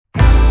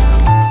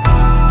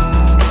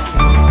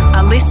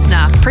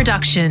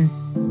production.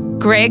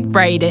 Gregg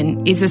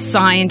Braden is a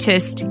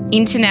scientist,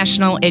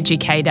 international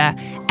educator,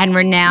 and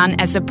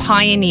renowned as a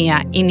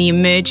pioneer in the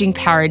emerging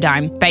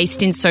paradigm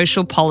based in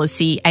social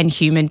policy and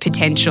human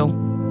potential.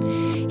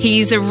 He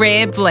is a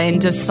rare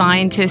blend of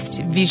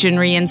scientist,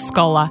 visionary and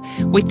scholar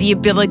with the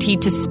ability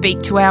to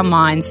speak to our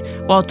minds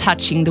while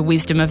touching the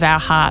wisdom of our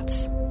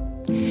hearts.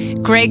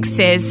 Gregg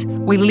says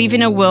we live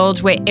in a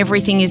world where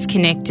everything is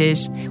connected.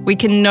 We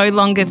can no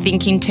longer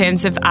think in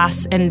terms of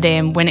us and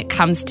them when it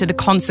comes to the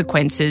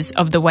consequences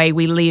of the way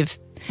we live.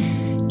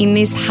 In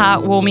this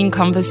heartwarming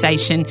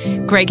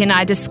conversation, Gregg and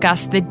I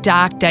discuss the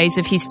dark days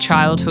of his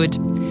childhood,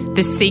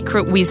 the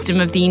secret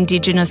wisdom of the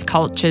Indigenous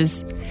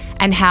cultures,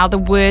 and how the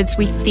words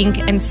we think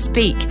and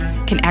speak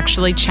can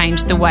actually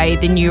change the way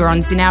the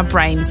neurons in our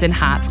brains and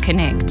hearts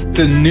connect.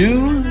 The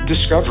new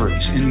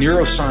discoveries in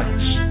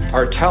neuroscience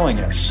are telling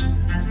us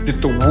that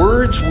the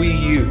words we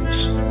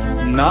use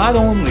not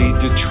only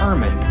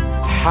determine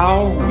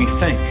how we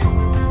think,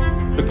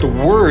 but the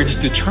words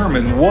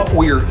determine what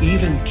we are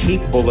even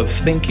capable of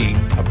thinking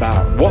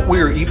about, what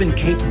we are even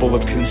capable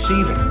of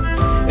conceiving.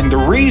 And the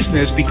reason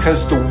is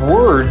because the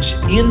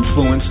words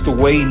influence the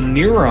way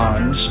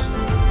neurons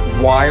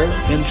wire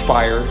and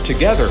fire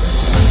together.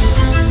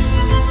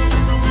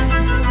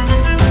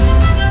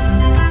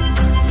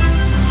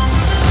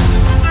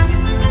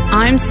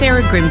 I'm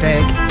Sarah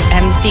Grimberg,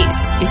 and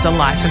this is A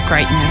Life of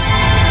Greatness.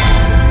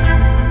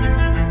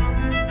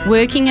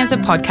 Working as a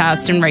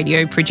podcast and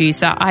radio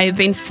producer, I have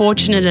been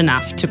fortunate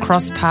enough to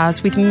cross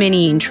paths with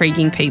many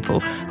intriguing people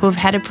who have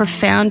had a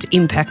profound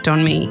impact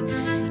on me.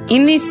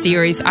 In this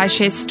series, I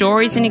share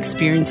stories and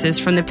experiences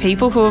from the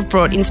people who have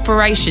brought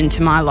inspiration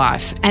to my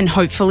life, and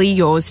hopefully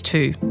yours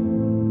too.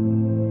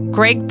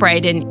 Gregg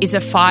Braden is a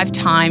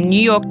 5-time New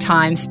York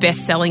Times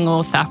best-selling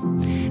author.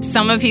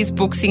 Some of his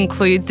books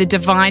include The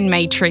Divine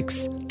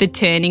Matrix, The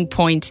Turning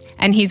Point,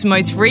 and his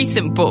most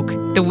recent book,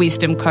 The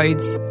Wisdom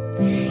Codes.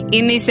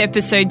 In this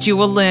episode, you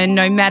will learn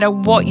no matter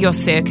what your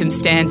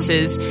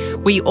circumstances,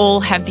 we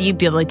all have the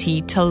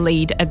ability to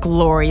lead a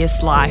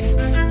glorious life.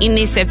 In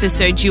this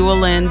episode, you will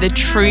learn the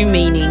true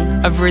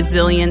meaning of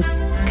resilience,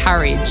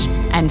 courage,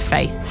 and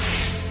faith.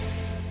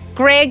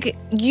 Gregg,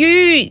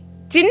 you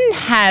didn't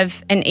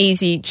have an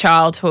easy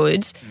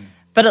childhood,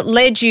 but it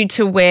led you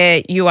to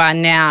where you are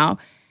now.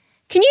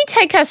 Can you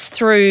take us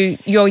through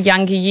your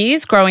younger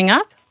years growing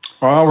up?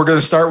 Well, we're going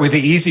to start with the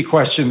easy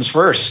questions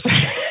first.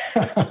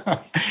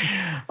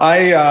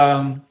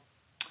 I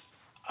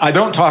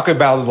don't talk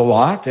about it a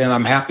lot, and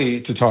I'm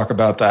happy to talk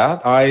about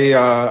that.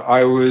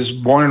 I was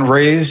born and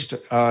raised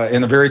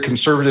in a very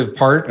conservative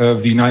part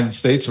of the United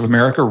States of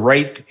America,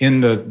 right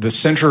in the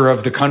center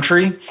of the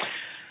country,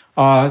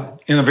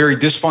 in a very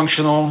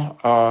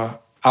dysfunctional,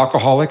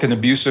 alcoholic and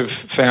abusive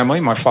family.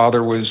 My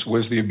father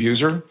was the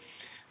abuser.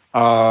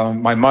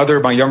 My mother,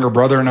 my younger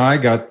brother, and I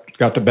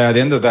got the bad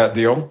end of that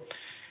deal.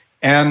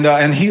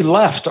 And he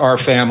left our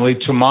family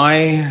to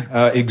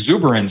my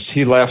exuberance.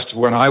 He left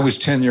when I was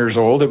 10 years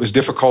old. It was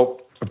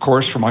difficult, of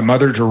course, for my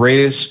mother to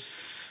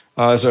raise,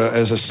 as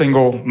a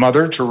single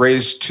mother, to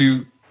raise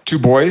two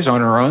boys on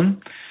her own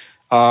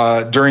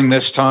during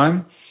this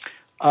time.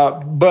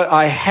 But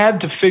I had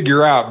to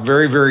figure out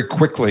very, very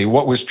quickly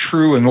what was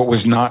true and what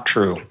was not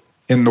true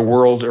in the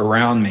world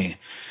around me.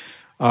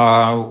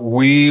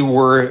 We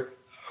were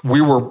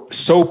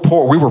so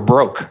poor. We were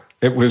broke.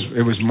 It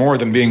was more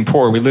than being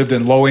poor. We lived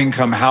in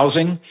low-income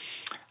housing,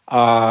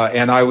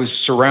 and I was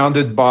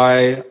surrounded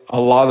by a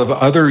lot of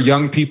other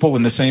young people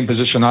in the same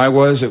position I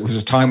was. It was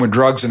a time when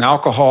drugs and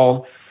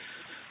alcohol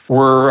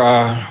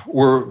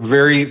were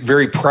very,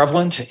 very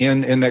prevalent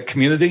in that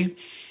community,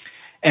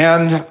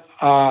 and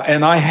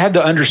I had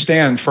to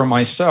understand for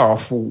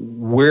myself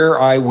where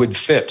I would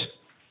fit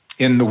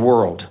in the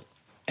world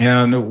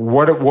and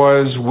what it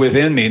was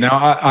within me.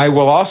 Now, I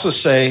will also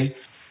say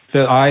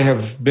that I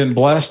have been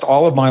blessed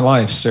all of my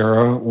life,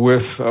 Sarah,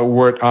 with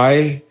what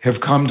I have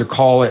come to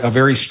call a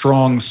very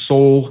strong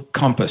soul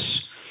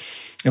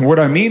compass. And what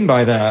I mean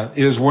by that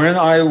is when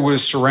I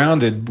was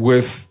surrounded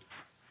with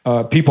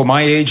people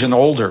my age and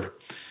older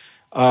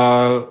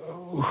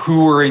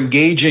who were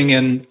engaging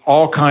in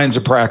all kinds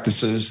of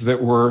practices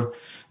that were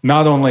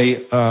not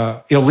only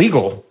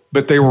illegal,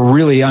 but they were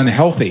really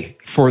unhealthy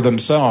for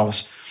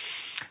themselves.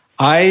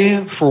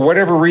 For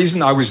whatever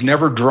reason, I was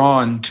never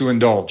drawn to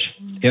indulge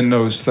in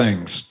those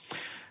things.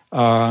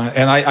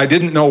 And I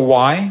didn't know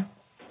why,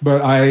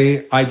 but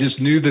I just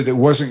knew that it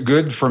wasn't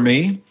good for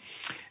me.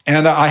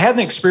 And I had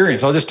an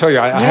experience. I'll just tell you,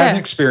 I had an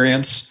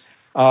experience.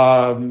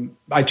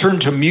 I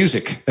turned to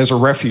music as a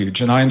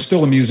refuge, and I am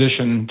still a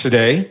musician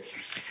today.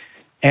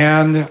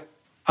 And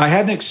I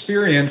had an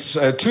experience,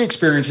 2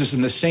 experiences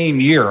in the same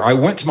year. I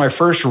went to my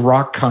first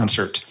rock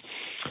concert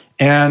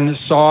and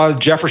saw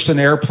Jefferson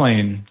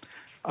Airplane,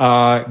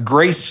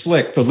 Grace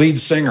Slick, the lead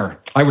singer.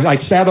 I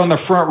sat on the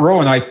front row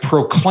and I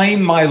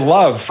proclaimed my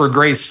love for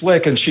Grace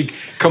Slick, and she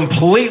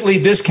completely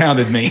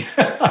discounted me.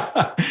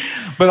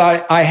 But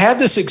I had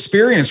this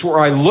experience where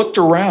I looked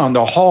around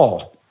a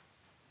hall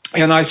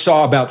and I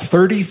saw about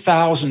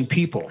 30,000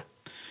 people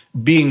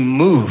being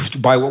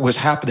moved by what was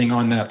happening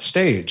on that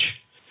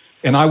stage.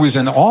 And I was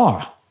in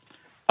awe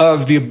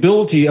of the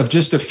ability of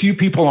just a few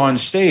people on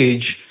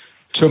stage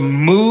to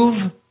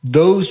move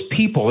those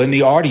people in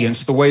the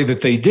audience the way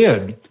that they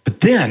did.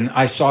 But then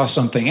I saw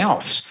something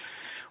else.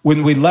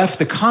 When we left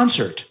the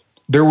concert,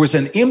 there was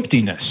an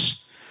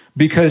emptiness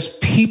because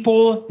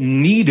people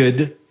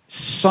needed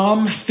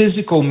some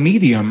physical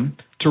medium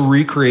to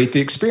recreate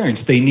the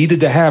experience. They needed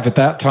to have, at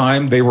that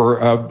time, they were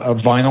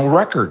vinyl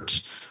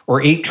records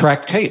or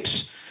 8-track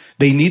tapes.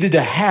 They needed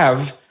to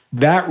have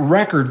that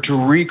record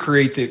to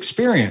recreate the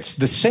experience.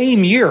 The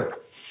same year,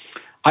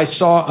 I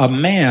saw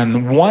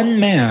one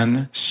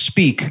man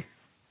speak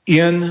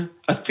in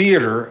a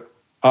theater.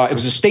 It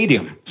was a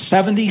stadium,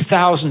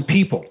 70,000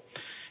 people.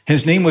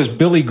 His name was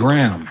Billy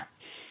Graham.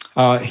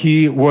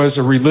 He was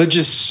a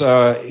religious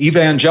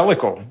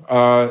evangelical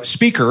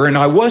speaker, and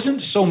I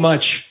wasn't so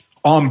much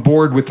on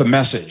board with the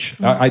message.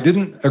 I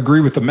didn't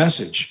agree with the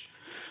message.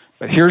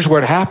 But here's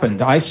what happened.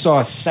 I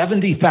saw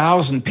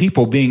 70,000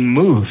 people being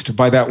moved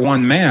by that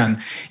one man,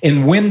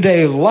 and when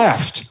they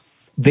left,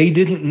 they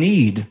didn't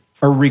need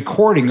a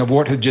recording of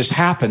what had just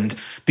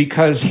happened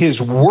because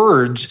his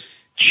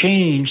words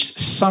changed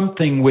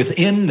something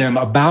within them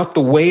about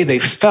the way they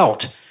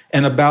felt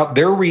and about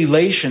their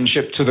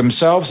relationship to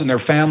themselves and their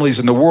families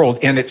and the world,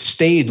 and it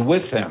stayed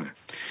with them.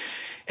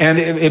 And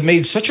it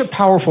made such a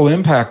powerful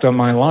impact on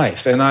my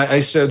life. And I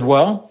said,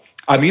 well,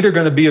 I'm either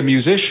going to be a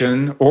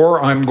musician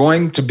or I'm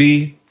going to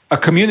be a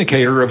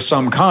communicator of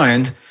some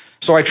kind.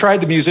 So I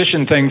tried the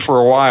musician thing for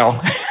a while.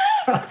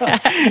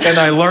 And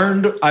I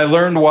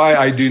learned why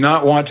I do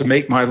not want to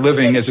make my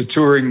living as a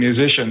touring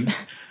musician.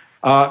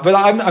 But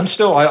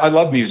I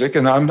love music,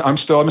 and I'm a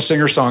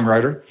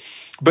singer-songwriter.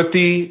 But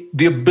the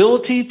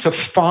ability to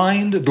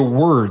find the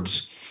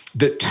words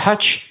that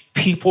touch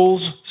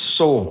people's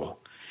soul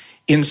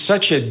in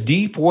such a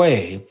deep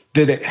way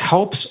that it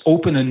helps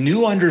open a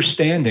new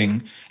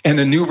understanding and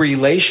a new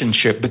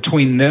relationship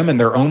between them and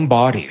their own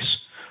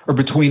bodies, or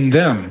between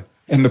them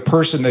and the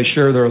person they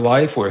share their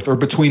life with, or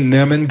between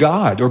them and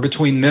God, or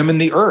between them and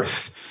the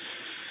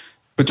earth,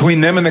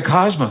 between them and the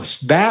cosmos.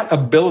 That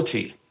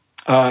ability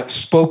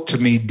spoke to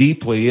me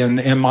deeply,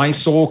 and my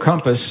soul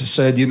compass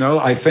said,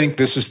 I think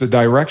this is the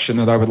direction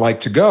that I would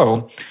like to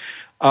go.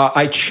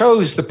 I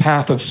chose the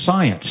path of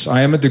science.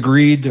 I am a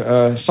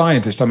degreed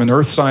scientist. I'm an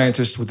earth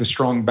scientist with a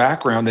strong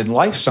background in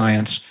life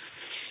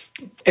science.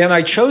 And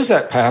I chose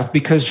that path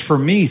because for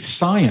me,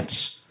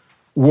 science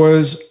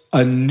was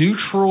a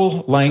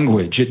neutral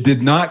language. It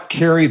did not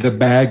carry the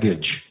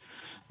baggage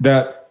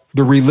that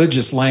the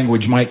religious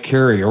language might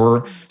carry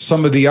or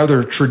some of the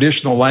other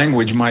traditional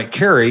language might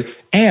carry,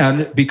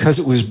 and because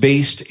it was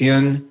based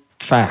in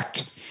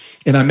fact.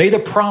 And I made a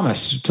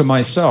promise to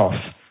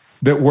myself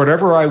that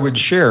whatever I would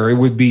share, it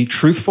would be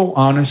truthful,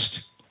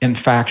 honest, and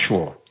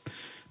factual.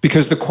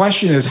 Because the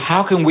question is,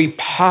 how can we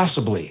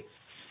possibly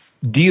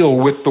deal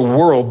with the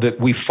world that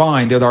we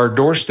find at our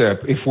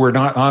doorstep if we're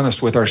not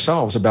honest with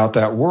ourselves about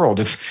that world?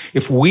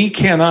 If we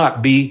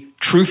cannot be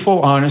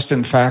truthful, honest,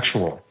 and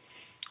factual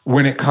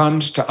when it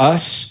comes to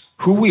us,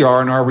 who we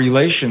are, and our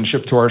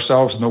relationship to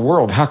ourselves and the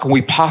world, how can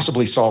we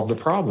possibly solve the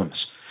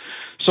problems?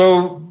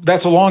 So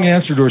that's a long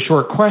answer to a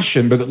short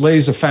question, but it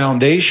lays a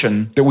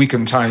foundation that we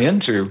can tie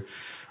into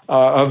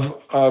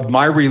of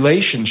my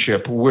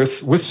relationship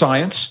with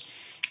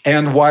science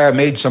and why I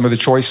made some of the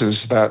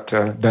choices that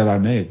I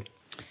made.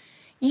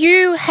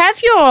 You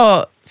have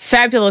your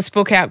fabulous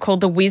book out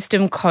called The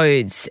Wisdom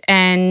Codes,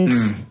 and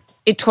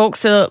it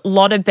talks a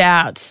lot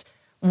about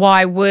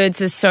why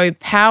words are so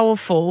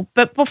powerful.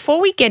 But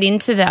before we get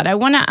into that, I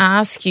want to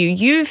ask you,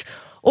 you've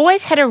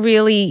always had a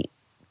really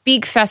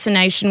big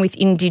fascination with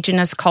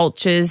Indigenous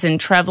cultures and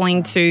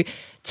traveling to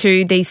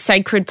these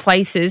sacred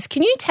places.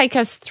 Can you take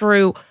us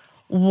through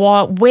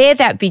where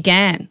that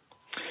began?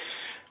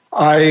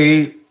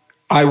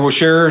 I will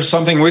share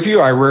something with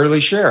you I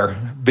rarely share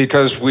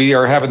because we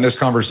are having this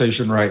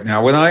conversation right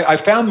now. When I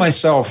found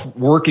myself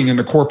working in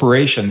the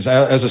corporations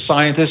as a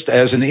scientist,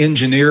 as an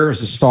engineer,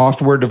 as a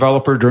software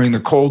developer during the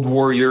Cold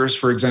War years,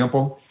 for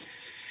example.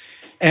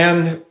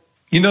 And,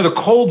 the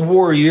Cold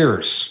War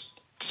years,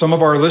 some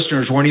of our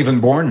listeners weren't even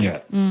born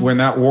yet when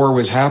that war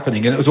was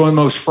happening. And it was one of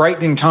the most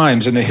frightening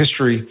times in the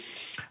history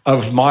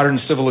of modern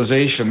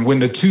civilization when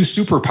the two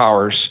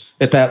superpowers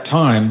at that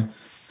time,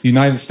 the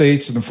United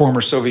States and the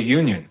former Soviet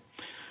Union,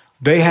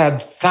 they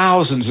had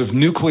thousands of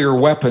nuclear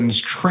weapons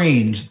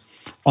trained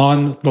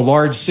on the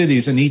large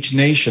cities in each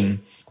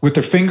nation. With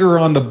their finger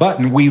on the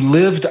button, we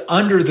lived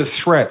under the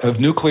threat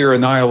of nuclear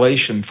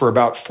annihilation for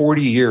about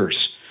 40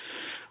 years.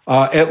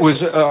 It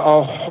was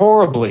a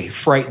horribly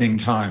frightening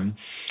time.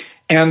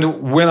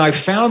 And when I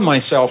found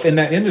myself in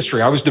that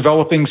industry, I was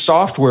developing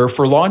software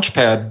for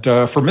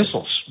Launchpad for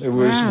missiles. It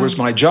was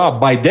my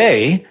job by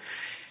day.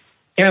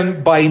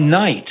 And by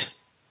night,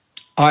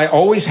 I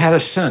always had a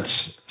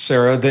sense,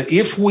 Sarah, that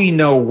if we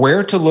know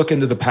where to look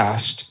into the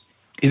past,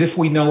 and if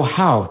we know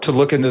how to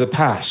look into the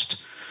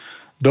past,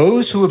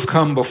 those who have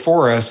come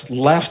before us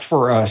left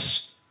for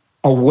us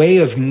a way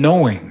of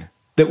knowing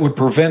that would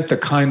prevent the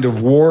kind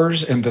of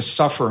wars and the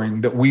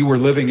suffering that we were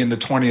living in the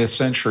 20th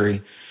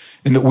century,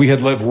 and that we had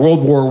lived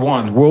World War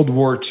I, World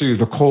War II,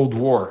 the Cold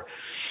War.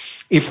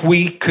 If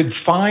we could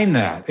find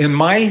that, and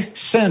my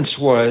sense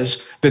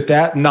was that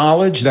that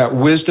knowledge, that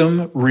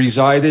wisdom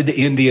resided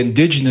in the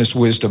indigenous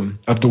wisdom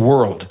of the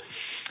world.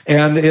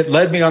 And it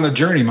led me on a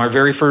journey. My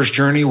very first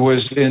journey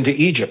was into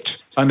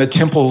Egypt, on the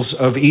temples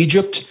of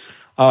Egypt.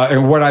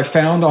 And what I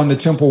found on the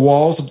temple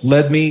walls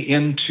led me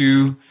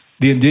into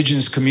the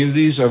indigenous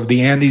communities of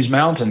the Andes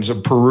Mountains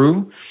of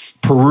Peru.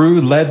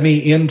 Peru led me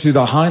into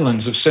the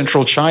highlands of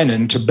central China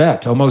and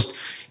Tibet,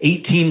 almost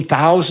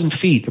 18,000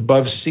 feet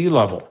above sea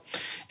level.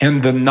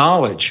 And the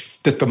knowledge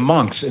that the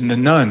monks and the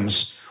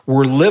nuns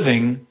were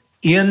living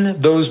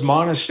in those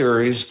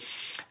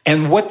monasteries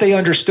and what they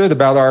understood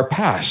about our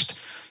past.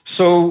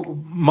 So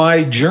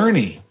my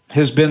journey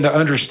has been to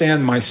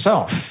understand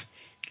myself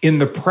in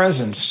the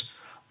presence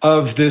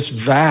of this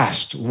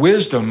vast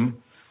wisdom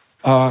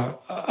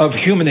of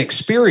human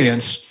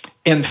experience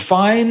and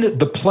find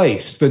the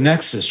place, the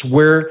nexus,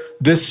 where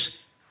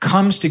this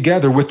comes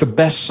together with the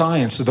best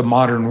science of the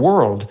modern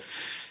world.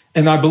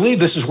 And I believe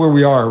this is where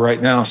we are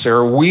right now,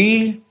 Sarah.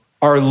 We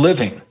are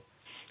living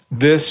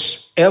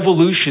this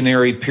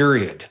evolutionary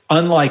period,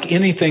 unlike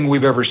anything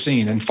we've ever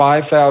seen in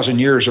 5,000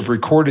 years of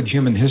recorded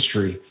human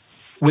history,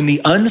 when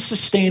the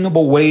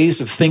unsustainable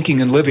ways of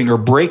thinking and living are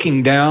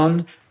breaking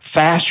down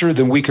faster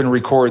than we can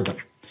record them.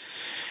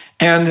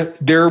 And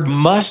there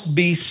must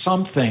be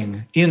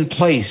something in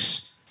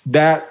place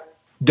that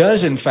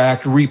does, in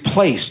fact,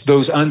 replace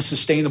those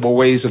unsustainable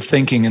ways of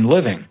thinking and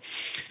living.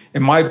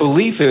 And my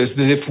belief is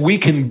that if we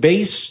can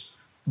base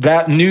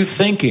that new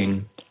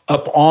thinking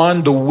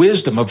upon the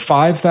wisdom of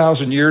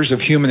 5,000 years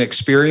of human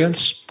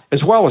experience,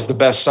 as well as the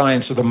best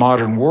science of the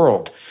modern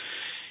world,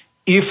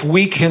 if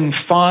we can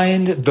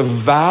find the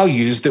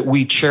values that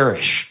we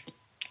cherish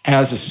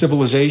as a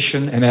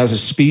civilization and as a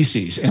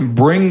species and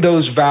bring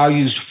those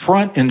values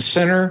front and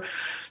center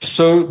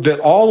so that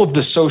all of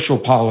the social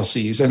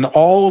policies and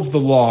all of the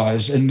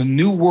laws and the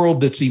new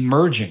world that's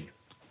emerging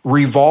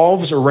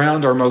revolves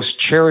around our most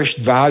cherished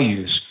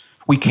values,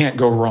 we can't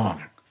go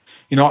wrong.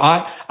 You know,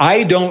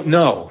 I don't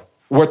know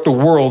what the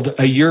world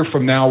a year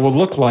from now will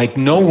look like.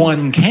 No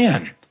one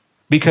can,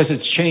 because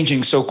it's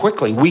changing so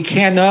quickly. We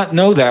cannot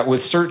know that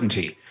with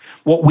certainty.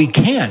 What we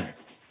can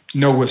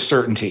know with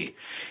certainty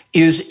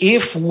is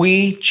if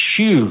we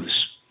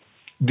choose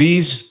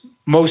these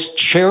most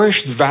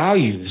cherished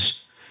values,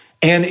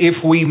 and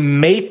if we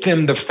make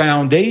them the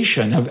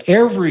foundation of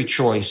every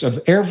choice, of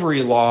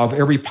every law, of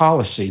every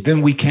policy,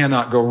 then we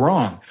cannot go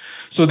wrong.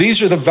 So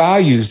these are the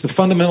values, the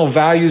fundamental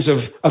values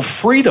of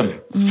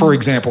freedom, for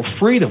example.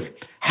 Freedom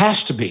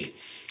has to be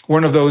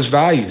one of those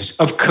values,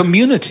 of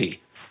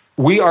community.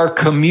 We are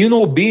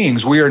communal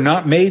beings. We are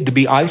not made to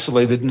be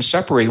isolated and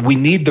separated. We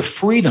need the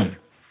freedom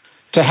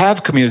to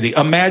have community.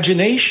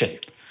 Imagination,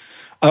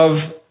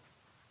 of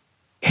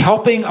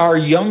helping our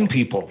young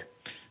people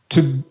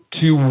to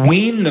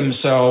wean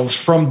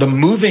themselves from the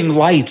moving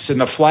lights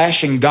and the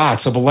flashing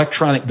dots of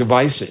electronic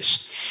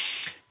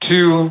devices,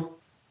 to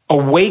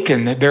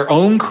awaken their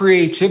own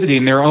creativity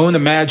and their own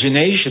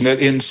imagination that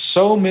in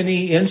so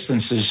many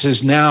instances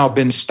has now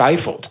been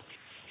stifled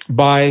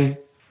by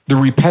the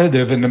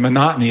repetitive and the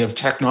monotony of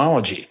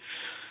technology.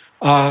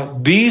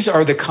 These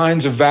are the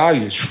kinds of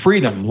values: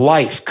 freedom,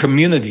 life,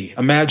 community,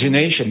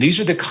 imagination. These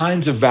are the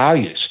kinds of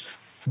values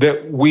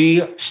that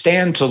we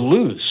stand to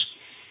lose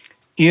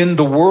in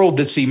the world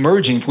that's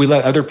emerging if we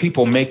let other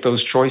people make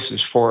those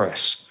choices for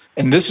us.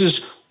 And this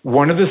is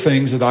one of the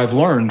things that I've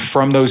learned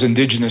from those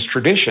indigenous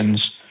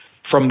traditions,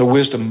 from the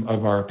wisdom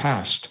of our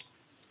past.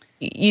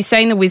 You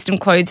say in the Wisdom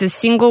Codes, a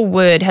single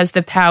word has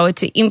the power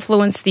to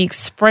influence the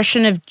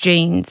expression of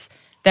genes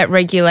that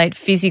regulate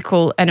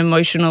physical and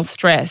emotional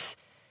stress.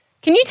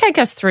 Can you take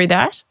us through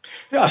that?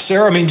 Yeah,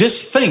 Sarah, I mean,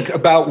 just think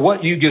about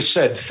what you just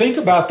said. Think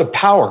about the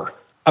power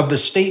of the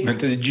statement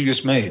that you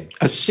just made.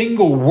 A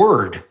single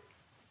word,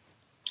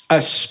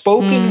 a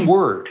spoken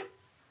word,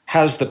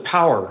 has the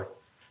power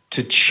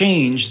to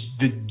change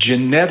the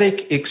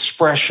genetic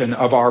expression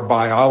of our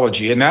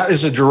biology. And that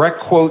is a direct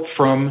quote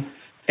from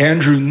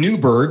Andrew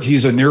Newberg.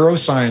 He's a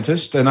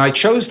neuroscientist, and I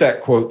chose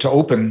that quote to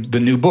open the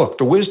new book,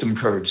 The Wisdom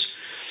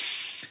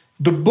Codes.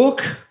 The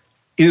book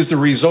is the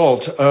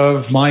result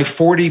of my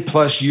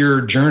 40-plus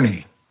year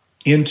journey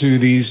into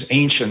these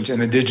ancient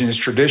and indigenous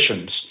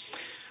traditions.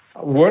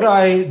 What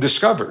I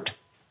discovered,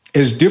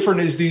 as different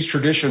as these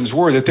traditions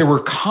were, that there were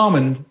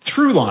common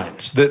through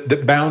lines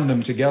that bound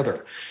them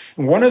together.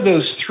 And one of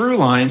those through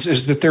lines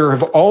is that there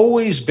have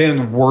always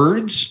been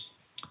words,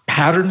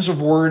 patterns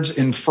of words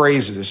and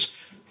phrases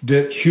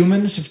that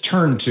humans have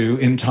turned to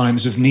in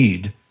times of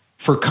need,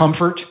 for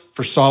comfort,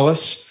 for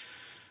solace,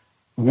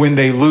 when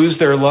they lose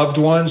their loved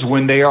ones,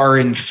 when they are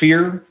in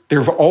fear. There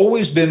have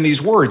always been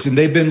these words, and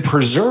they've been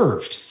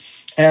preserved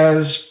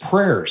as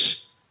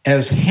prayers,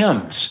 as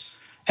hymns,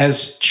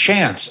 as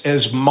chants,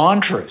 as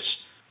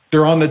mantras.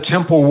 They're on the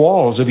temple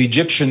walls of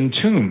Egyptian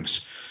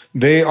tombs.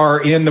 They are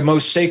in the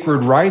most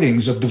sacred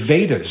writings of the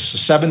Vedas,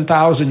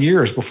 7,000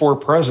 years before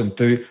present,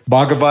 the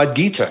Bhagavad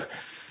Gita,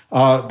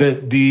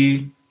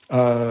 the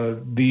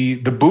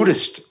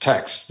Buddhist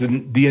texts,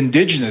 the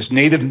indigenous,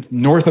 native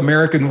North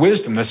American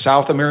wisdom, the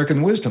South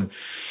American wisdom.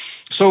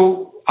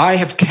 So I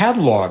have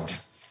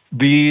cataloged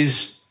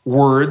these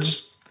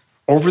words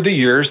over the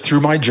years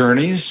through my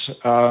journeys,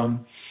 and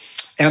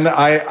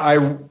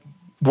I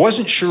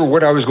wasn't sure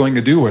what I was going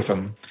to do with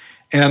them.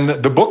 And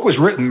the book was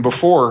written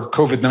before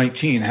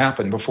COVID-19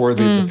 happened, before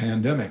the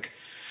pandemic.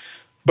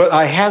 But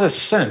I had a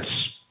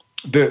sense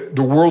that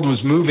the world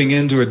was moving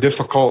into a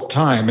difficult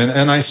time.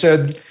 And I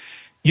said,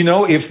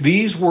 if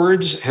these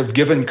words have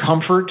given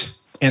comfort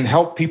and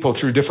helped people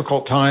through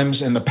difficult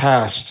times in the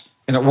past,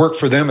 and it worked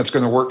for them, it's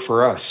going to work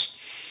for us.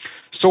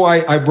 So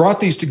I brought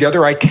these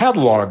together. I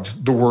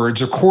cataloged the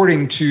words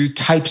according to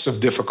types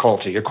of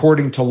difficulty,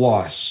 according to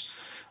loss,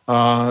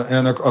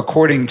 and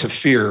according to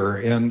fear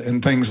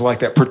and things like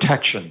that,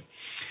 protection.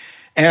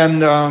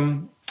 And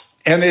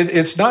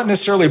it's not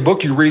necessarily a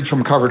book you read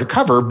from cover to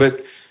cover,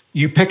 but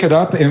you pick it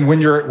up, and when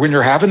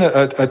you're having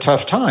a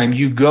tough time,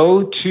 you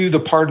go to the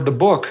part of the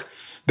book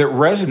that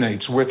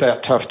resonates with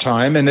that tough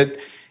time, and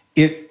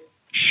it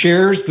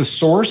shares the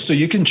source, so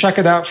you can check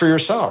it out for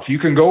yourself. You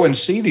can go and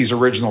see these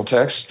original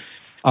texts.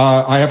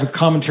 I have a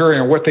commentary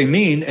on what they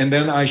mean, and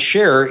then I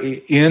share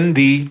in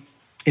the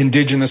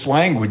indigenous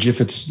language, if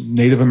it's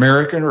Native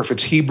American or if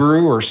it's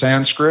Hebrew or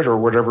Sanskrit or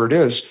whatever it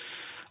is,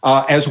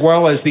 as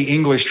well as the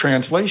English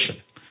translation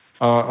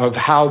of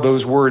how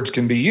those words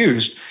can be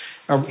used.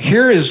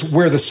 Here is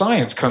where the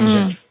science comes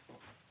in.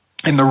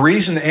 And the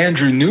reason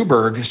Andrew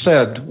Newberg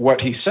said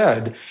what he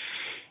said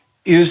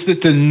is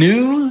that the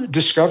new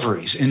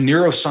discoveries in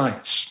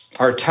neuroscience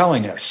are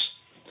telling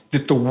us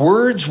that the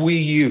words we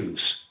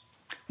use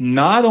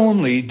not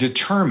only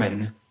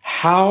determine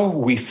how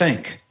we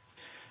think,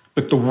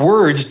 but the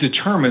words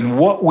determine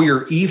what we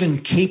are even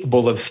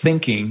capable of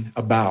thinking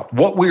about,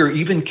 what we are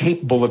even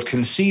capable of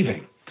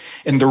conceiving.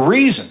 And the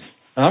reason,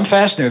 and I'm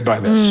fascinated by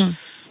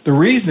this, the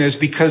reason is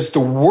because the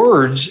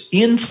words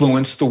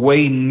influence the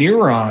way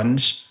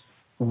neurons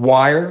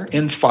wire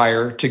and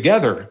fire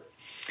together.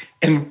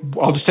 And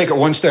I'll just take it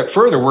one step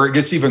further, where it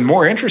gets even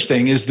more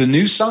interesting, is the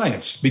new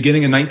science,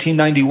 beginning in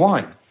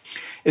 1991,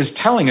 is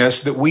telling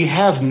us that we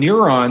have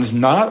neurons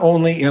not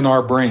only in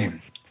our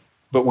brain,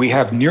 but we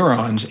have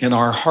neurons in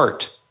our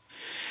heart.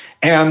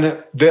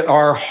 And that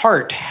our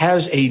heart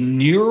has a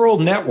neural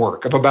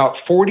network of about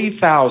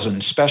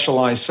 40,000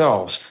 specialized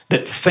cells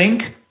that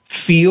think,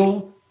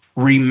 feel,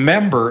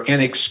 remember,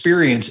 and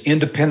experience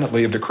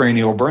independently of the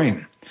cranial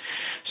brain.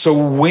 So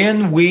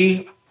when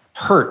we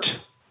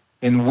hurt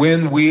and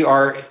when we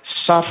are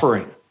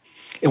suffering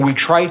and we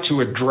try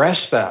to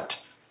address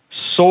that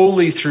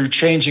solely through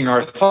changing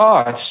our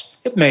thoughts,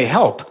 it may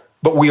help,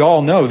 but we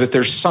all know that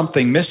there's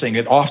something missing.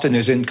 It often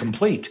is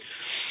incomplete.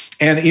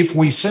 And if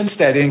we sense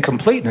that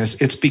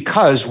incompleteness, it's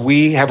because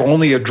we have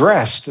only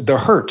addressed the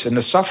hurt and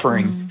the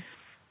suffering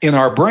in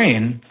our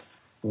brain.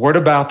 What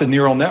about the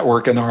neural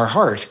network in our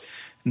heart?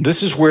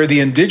 This is where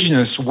the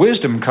indigenous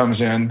wisdom comes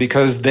in,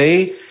 because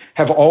they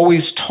have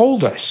always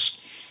told us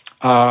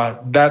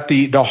that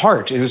the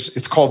heart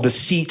it's called the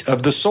seat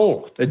of the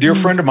soul. A dear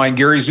friend of mine,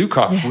 Gary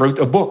Zukav, wrote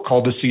a book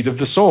called The Seat of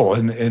the Soul,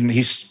 and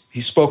he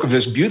spoke of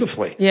this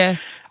beautifully. Yeah.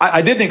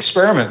 I did an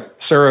experiment,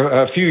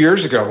 Sarah, a few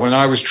years ago when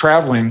I was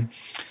traveling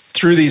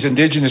through these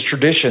indigenous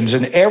traditions.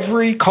 In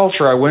every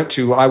culture I went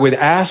to, I would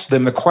ask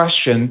them the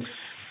question.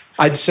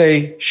 I'd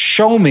say,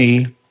 show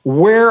me,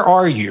 where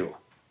are you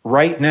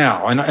right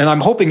now? And I'm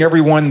hoping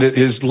everyone that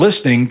is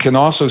listening can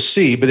also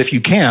see, but if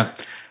you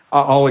can't,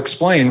 I'll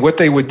explain. What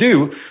they would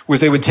do was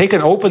they would take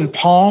an open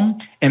palm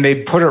and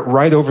they'd put it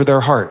right over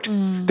their heart.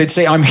 They'd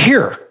say, I'm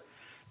here.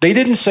 They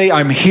didn't say,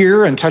 I'm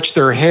here, and touch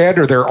their head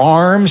or their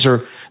arms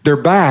or their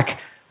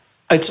back.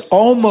 It's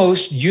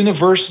almost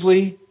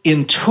universally,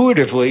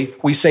 intuitively,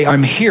 we say,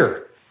 I'm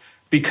here,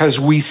 because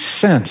we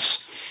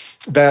sense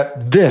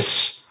that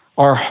this,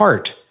 our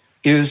heart,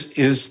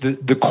 is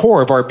the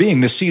core of our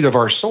being, the seat of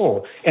our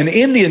soul. And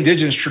in the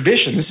indigenous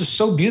tradition, this is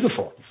so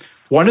beautiful.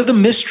 One of the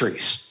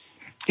mysteries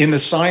in the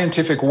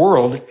scientific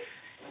world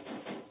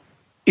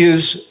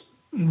is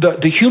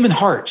the human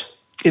heart.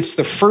 It's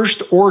the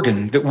first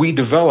organ that we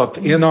develop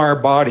in our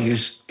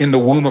bodies in the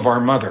womb of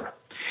our mother.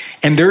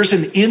 And there's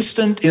an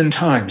instant in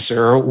time,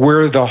 Sarah,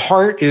 where the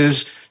heart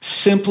is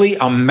simply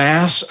a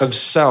mass of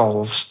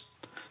cells,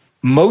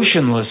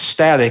 motionless,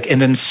 static, and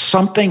then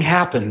something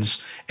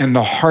happens and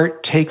the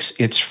heart takes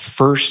its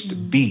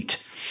first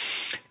beat.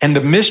 And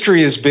the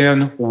mystery has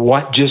been,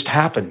 what just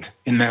happened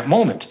in that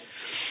moment?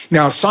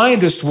 Now,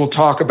 scientists will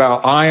talk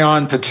about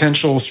ion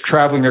potentials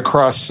traveling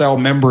across cell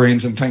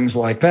membranes and things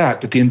like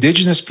that. But the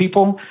indigenous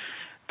people,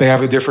 they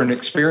have a different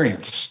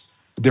experience,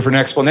 a different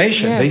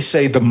explanation. Yeah. They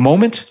say the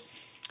moment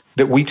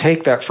that we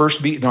take that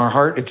first beat in our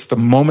heart, it's the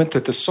moment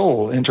that the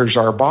soul enters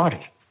our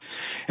body.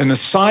 And the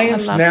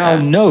science now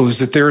knows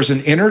that there is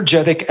an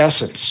energetic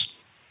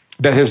essence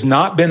that has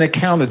not been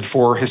accounted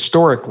for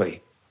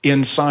historically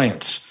in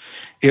science.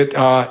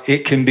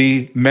 It can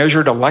be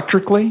measured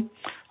electrically.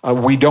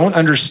 We don't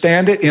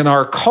understand it in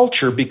our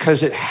culture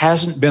because it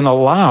hasn't been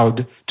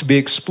allowed to be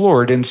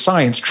explored in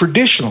science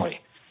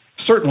traditionally.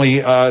 Certainly,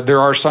 there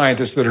are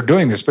scientists that are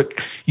doing this, but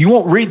you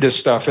won't read this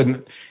stuff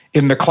in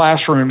the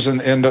classrooms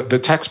and the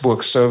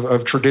textbooks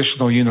of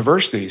traditional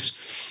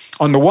universities.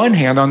 On the one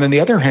hand, on the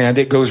other hand,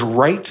 it goes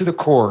right to the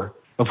core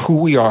of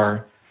who we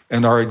are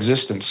and our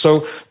existence.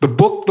 So the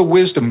book, The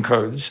Wisdom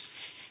Codes,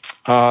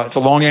 it's a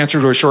long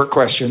answer to a short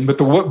question, but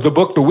the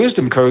book, The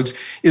Wisdom Codes,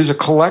 is a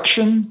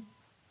collection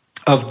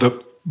of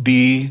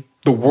the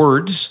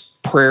words,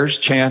 prayers,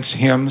 chants,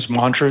 hymns,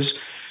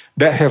 mantras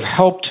that have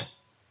helped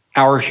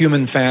our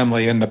human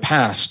family in the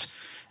past.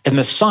 And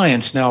the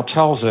science now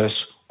tells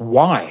us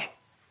why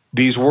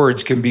these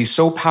words can be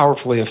so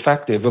powerfully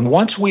effective. And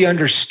once we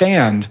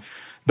understand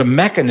the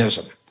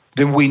mechanism,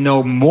 then we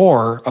know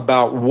more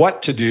about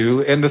what to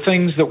do, and the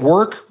things that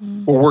work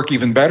will work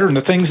even better, and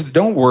the things that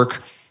don't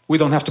work, we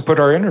don't have to put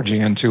our energy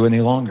into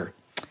any longer.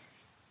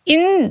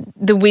 In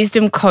the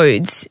Wisdom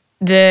Codes,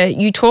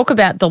 you talk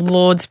about the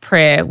Lord's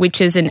Prayer, which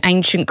is an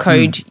ancient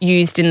code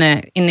used in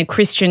the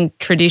Christian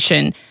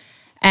tradition.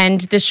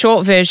 And the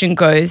short version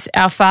goes,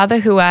 "Our Father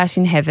who art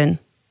in heaven,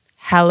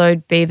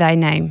 hallowed be thy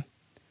name.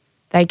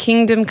 Thy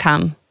kingdom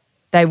come,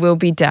 thy will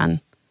be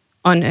done,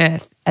 on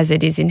earth as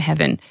it is in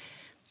heaven."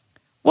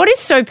 What is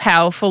so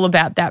powerful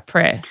about that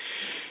prayer?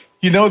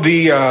 You know,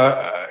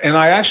 and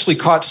I actually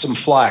caught some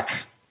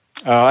flack.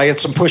 I had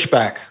some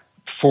pushback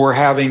for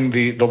having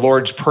the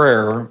Lord's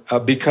Prayer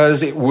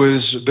because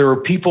there were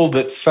people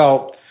that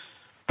felt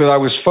that I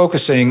was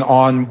focusing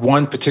on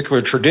one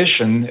particular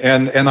tradition,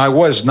 and I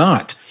was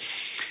not.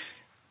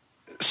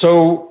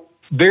 So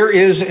there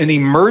is an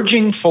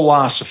emerging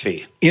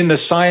philosophy in the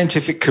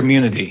scientific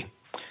community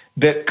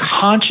that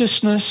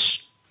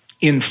consciousness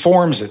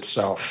informs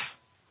itself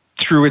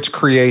through its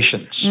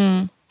creations.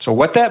 So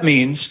what that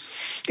means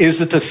is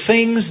that the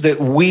things that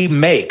we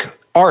make,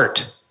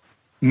 art,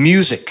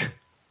 music,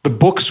 the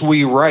books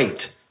we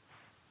write,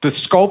 the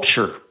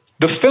sculpture,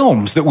 the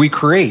films that we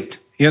create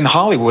in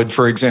Hollywood,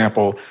 for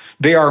example,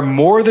 they are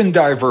more than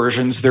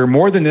diversions, they're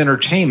more than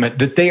entertainment,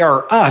 that they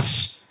are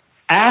us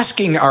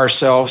asking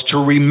ourselves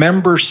to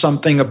remember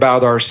something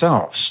about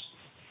ourselves.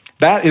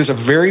 That is a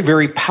very,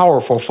 very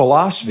powerful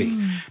philosophy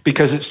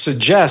because it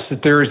suggests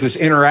that there is this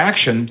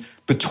interaction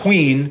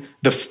between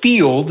the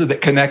field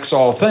that connects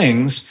all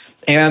things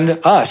and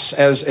us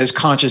as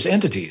conscious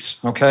entities.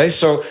 Okay,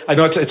 so I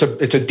know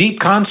it's a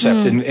deep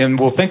concept, and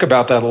we'll think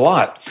about that a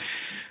lot.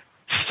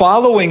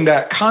 Following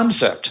that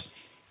concept,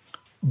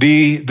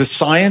 the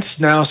science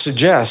now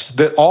suggests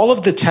that all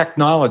of the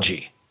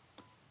technology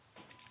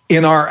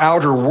in our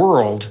outer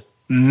world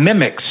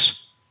mimics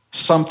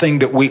something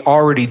that we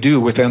already do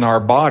within our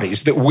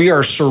bodies, that we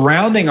are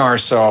surrounding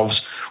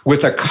ourselves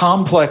with a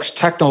complex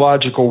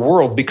technological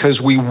world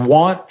because we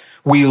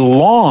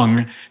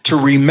long to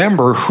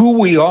remember who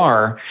we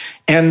are,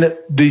 and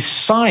the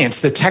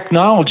science, the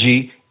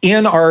technology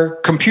in our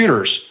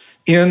computers,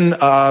 in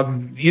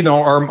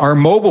our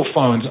mobile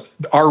phones,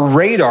 our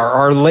radar,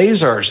 our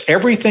lasers,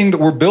 everything that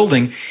we're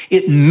building,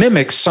 it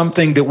mimics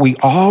something that we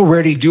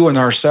already do in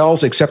our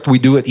cells, except we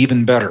do it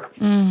even better.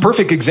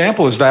 Perfect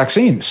example is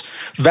vaccines.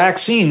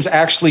 Vaccines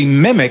actually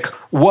mimic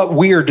what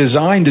we are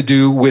designed to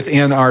do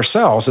within our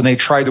cells, and they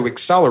try to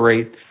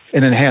accelerate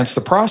and enhance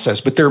the process,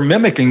 but they're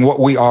mimicking what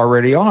we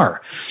already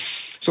are.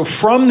 So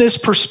from this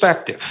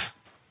perspective,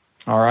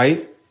 all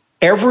right,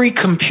 every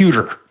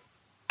computer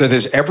that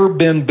has ever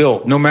been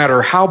built, no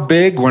matter how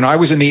big, when I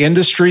was in the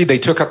industry, they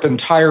took up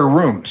entire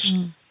rooms.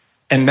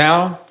 And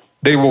now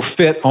they will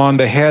fit on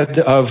the head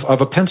of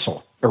a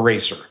pencil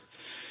eraser.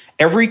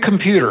 Every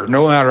computer,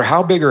 no matter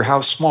how big or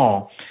how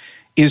small,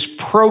 is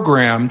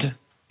programmed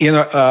in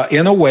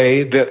a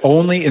way that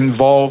only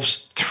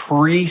involves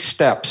 3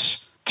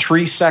 steps,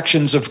 3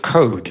 sections of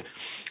code.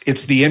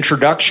 It's the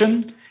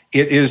introduction,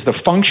 it is the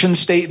function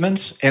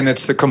statements, and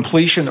it's the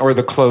completion or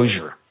the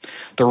closure.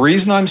 The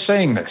reason I'm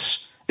saying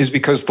this is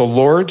because the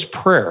Lord's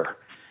Prayer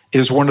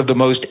is one of the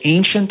most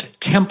ancient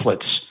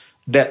templates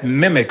that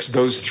mimics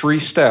those 3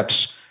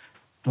 steps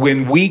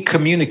when we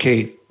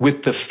communicate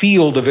with the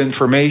field of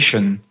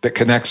information that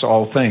connects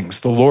all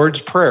things. The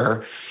Lord's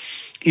Prayer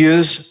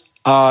is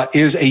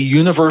a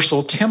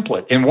universal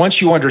template. And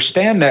once you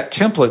understand that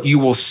template, you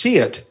will see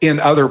it in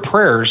other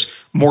prayers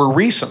more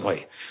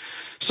recently.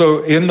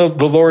 So in the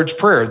Lord's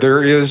Prayer,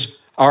 there is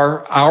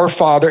our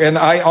Father, and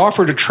I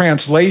offered a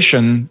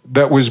translation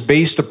that was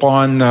based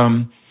upon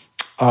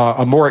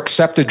a more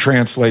accepted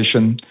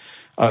translation.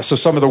 So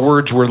some of the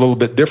words were a little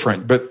bit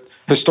different, but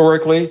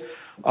historically,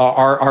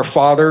 our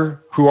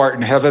Father who art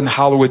in heaven,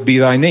 hallowed be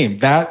thy name.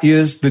 That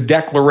is the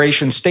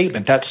declaration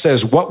statement that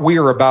says what we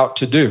are about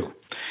to do.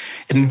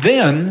 And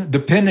then,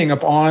 depending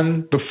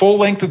upon the full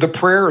length of the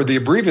prayer or the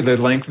abbreviated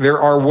length,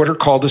 there are what are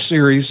called a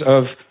series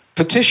of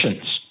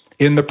petitions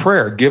in the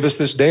prayer. Give us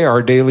this day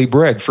our daily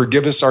bread.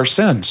 Forgive us our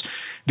sins.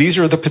 These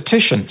are the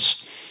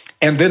petitions.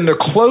 And then the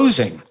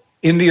closing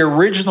in the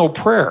original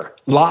prayer,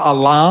 La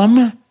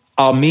Alam,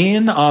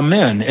 Amin,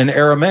 Amen in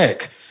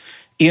Aramaic,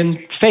 in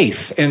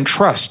faith and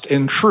trust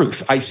and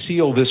truth, I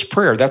seal this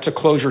prayer. That's a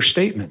closure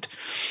statement.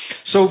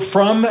 So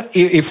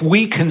if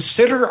we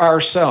consider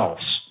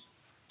ourselves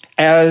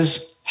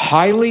as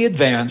highly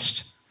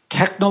advanced,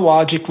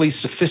 technologically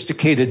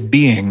sophisticated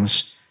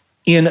beings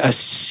in a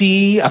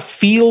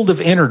field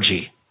of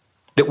energy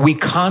that we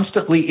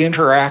constantly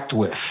interact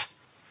with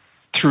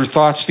through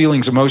thoughts,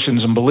 feelings,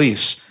 emotions, and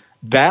beliefs,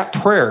 that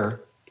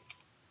prayer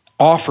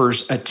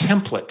offers a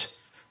template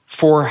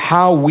for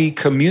how we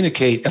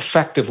communicate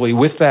effectively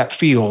with that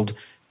field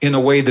in a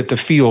way that the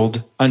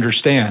field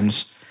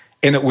understands.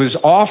 And it was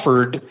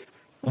offered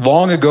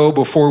long ago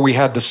before we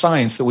had the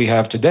science that we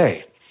have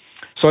today.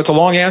 So it's a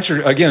long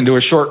answer, again, to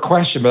a short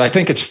question, but I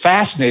think it's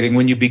fascinating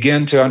when you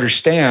begin to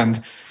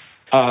understand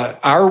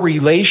our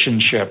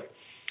relationship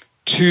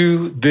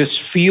to this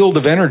field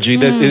of energy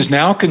that is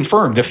now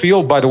confirmed. The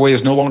field, by the way,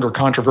 is no longer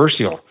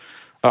controversial.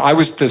 I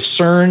was the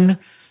CERN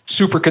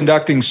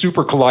superconducting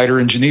super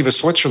collider in Geneva,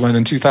 Switzerland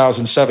in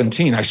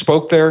 2017. I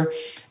spoke there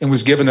and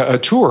was given a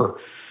tour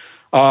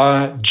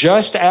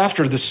just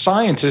after the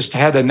scientists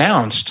had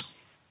announced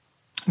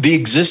the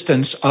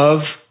existence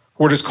of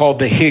what is called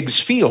the Higgs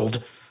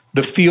field,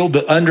 the field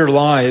that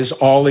underlies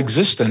all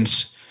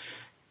existence.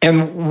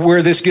 And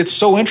where this gets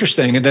so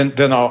interesting, and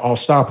then I'll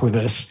stop with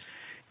this,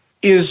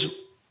 is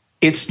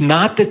it's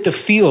not that the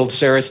field,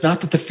 Sarah, it's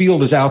not that the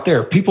field is out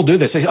there. People do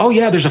this. They say, oh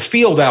yeah, there's a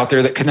field out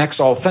there that connects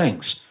all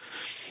things.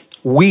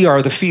 We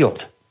are the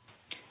field.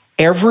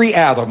 Every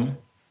atom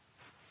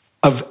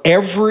of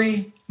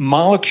every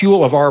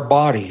molecule of our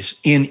bodies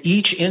in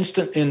each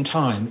instant in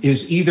time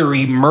is either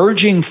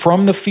emerging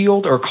from the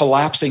field or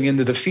collapsing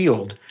into the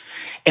field.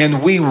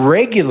 And we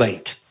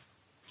regulate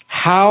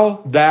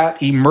how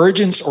that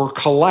emergence or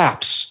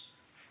collapse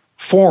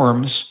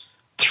forms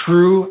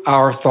through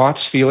our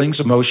thoughts, feelings,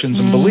 emotions,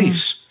 and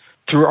beliefs,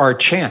 through our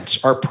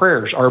chants, our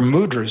prayers, our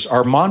mudras,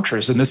 our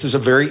mantras. And this is a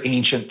very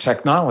ancient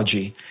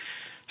technology.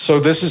 So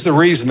this is the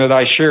reason that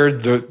I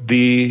shared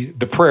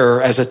the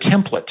prayer as a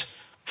template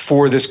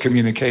for this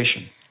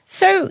communication.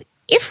 So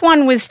if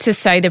one was to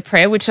say the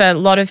prayer, which a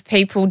lot of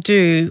people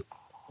do,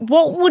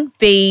 what would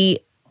be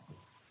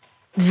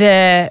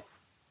the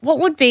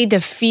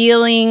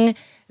feeling,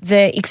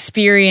 the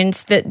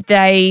experience that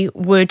they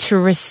were to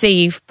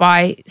receive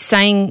by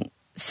saying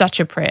such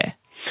a prayer?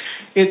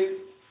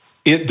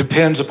 It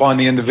depends upon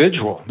the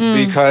individual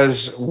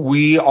because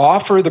we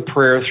offer the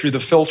prayer through the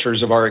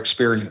filters of our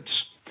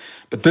experience.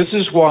 But this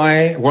is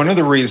why one of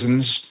the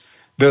reasons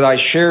that I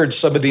shared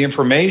some of the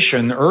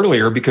information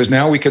earlier, because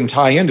now we can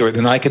tie into it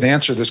and I can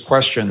answer this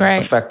question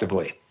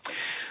effectively.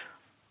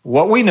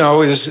 What we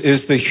know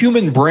is the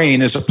human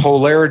brain is a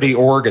polarity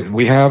organ.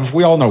 We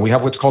all know we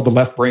have what's called the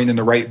left brain and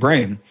the right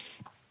brain.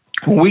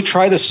 When we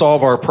try to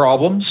solve our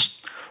problems,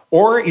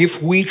 or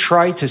if we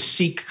try to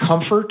seek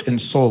comfort and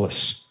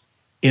solace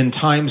in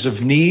times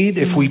of need,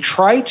 if we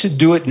try to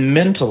do it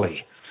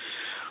mentally,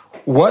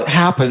 what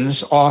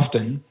happens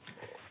often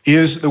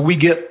is that we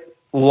get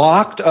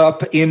locked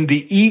up in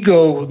the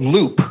ego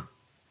loop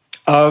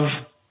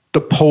of the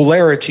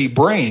polarity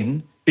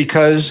brain,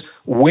 because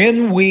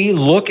when we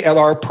look at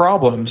our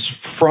problems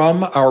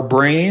from our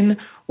brain,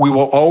 we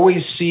will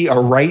always see a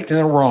right and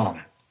a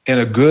wrong and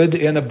a good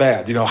and a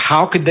bad. You know,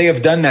 how could they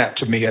have done that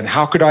to me? And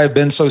how could I have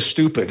been so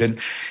stupid?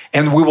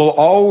 And we will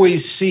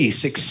always see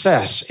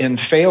success and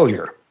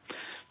failure.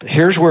 But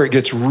here's where it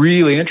gets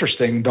really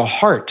interesting. The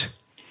heart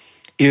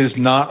is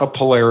not a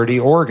polarity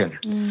organ.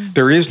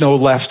 There is no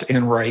left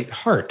and right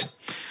heart.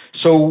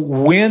 So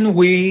when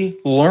we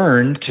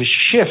learn to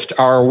shift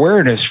our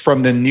awareness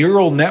from the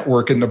neural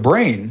network in the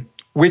brain,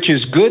 which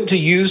is good to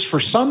use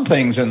for some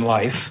things in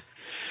life,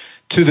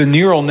 to the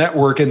neural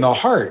network in the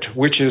heart,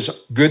 which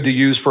is good to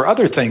use for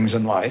other things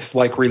in life,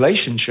 like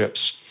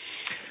relationships,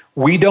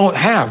 we don't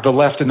have the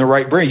left and the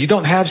right brain. You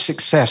don't have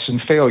success and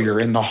failure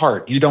in the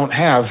heart. You don't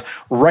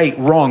have right,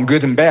 wrong,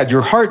 good and bad.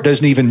 Your heart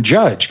doesn't even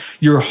judge.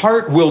 Your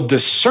heart will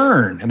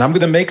discern. And I'm going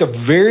to make a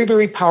very,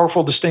 very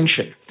powerful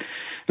distinction.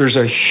 There's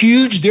a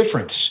huge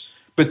difference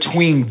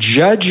between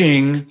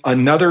judging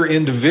another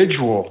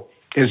individual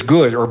as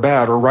good or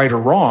bad or right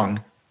or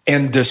wrong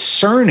and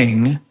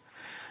discerning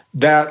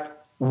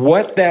that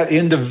what that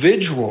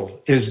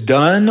individual has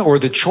done or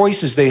the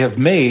choices they have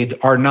made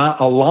are not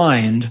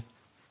aligned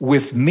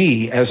with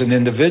me as an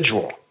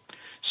individual.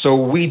 So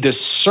we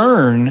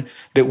discern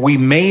that we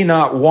may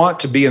not want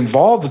to be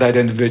involved with that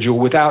individual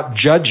without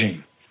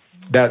judging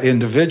that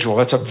individual.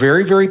 That's a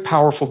very, very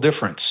powerful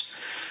difference.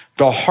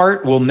 The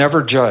heart will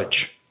never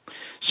judge.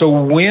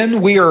 So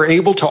when we are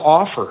able to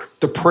offer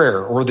the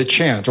prayer or the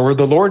chant or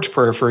the Lord's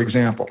Prayer, for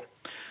example,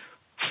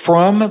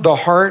 from the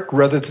heart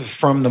rather than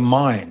from the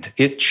mind,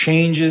 it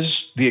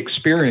changes the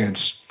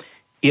experience.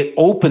 It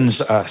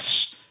opens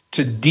us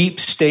to deep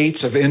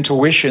states of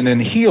intuition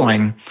and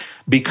healing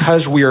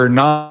because we are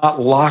not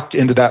locked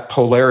into that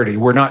polarity.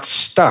 We're not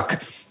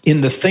stuck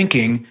in the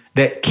thinking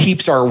that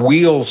keeps our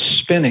wheels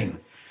spinning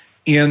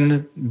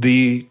in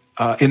the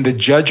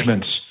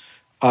judgments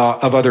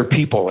of other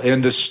people,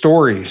 in the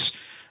stories,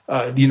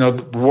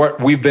 what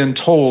we've been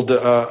told,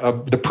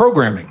 the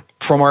programming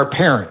from our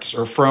parents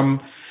or from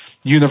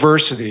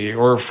university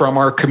or from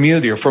our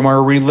community or from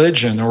our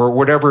religion or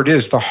whatever it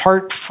is. The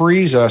heart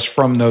frees us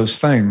from those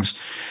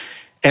things.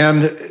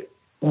 And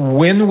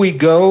when we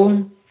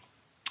go,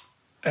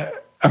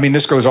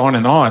 this goes on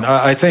and on.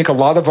 I think a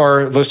lot of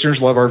our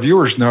listeners, a lot of our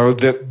viewers know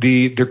that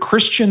the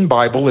Christian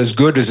Bible, as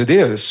good as it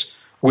is,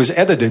 was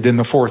edited in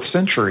the 4th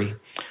century.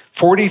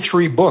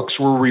 43 books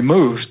were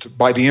removed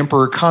by the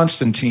Emperor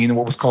Constantine in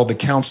what was called the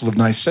Council of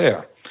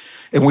Nicaea.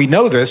 And we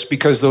know this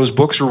because those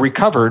books were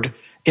recovered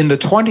in the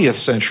 20th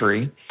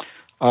century.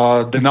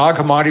 The Nag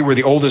Hammadi were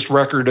the oldest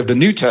record of the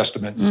New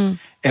Testament,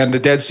 and the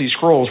Dead Sea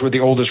Scrolls were the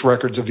oldest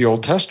records of the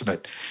Old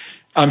Testament.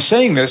 I'm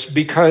saying this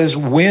because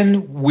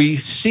when we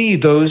see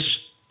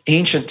those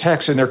ancient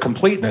texts in their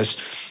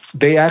completeness,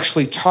 they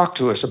actually talk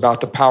to us about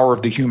the power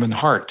of the human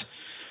heart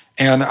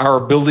and our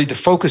ability to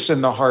focus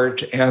in the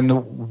heart and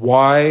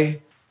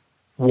why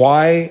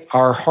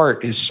our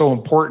heart is so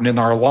important in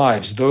our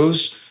lives.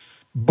 Those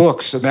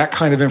books and that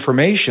kind of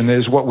information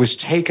is what was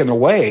taken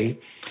away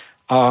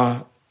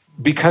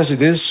because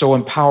it is so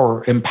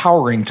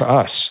empowering to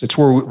us. It's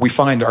where we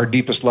find our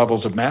deepest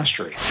levels of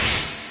mastery.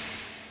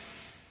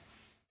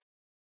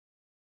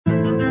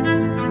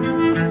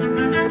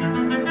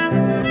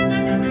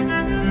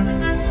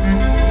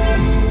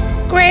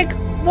 Gregg,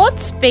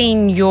 what's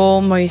been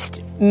your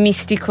most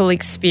mystical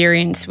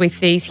experience with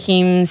these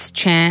hymns,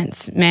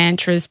 chants,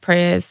 mantras,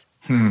 prayers?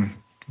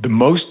 The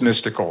most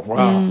mystical,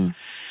 wow.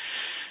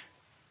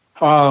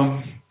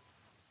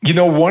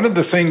 One of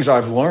the things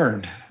I've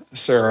learned,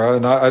 Sarah,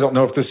 and I don't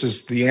know if this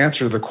is the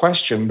answer to the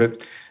question,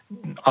 but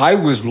I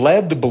was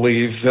led to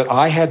believe that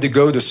I had to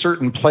go to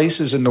certain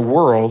places in the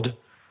world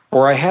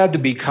or I had to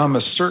become a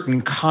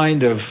certain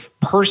kind of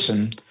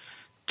person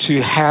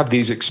to have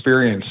these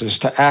experiences,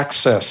 to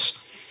access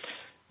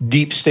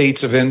deep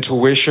states of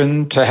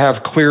intuition, to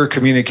have clear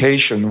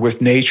communication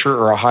with nature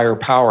or a higher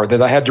power,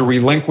 that I had to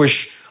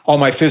relinquish all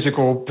my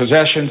physical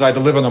possessions. I had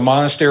to live in a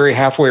monastery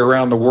halfway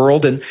around the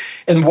world. And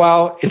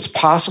while it's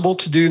possible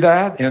to do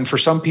that, and for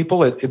some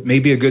people it may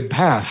be a good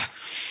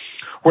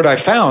path, what I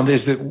found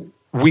is that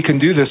we can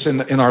do this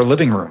in our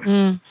living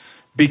room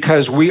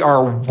because we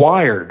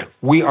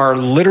are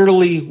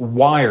literally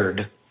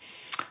wired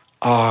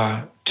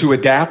to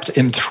adapt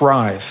and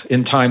thrive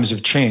in times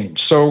of change.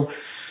 So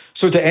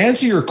to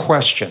answer your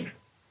question,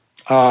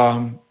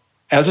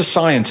 as a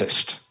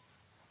scientist,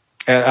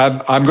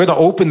 and I'm going to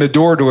open the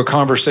door to a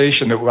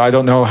conversation that I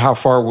don't know how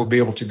far we'll be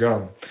able to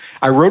go.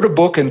 I wrote a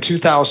book in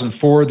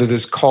 2004 that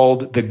is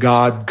called The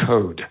God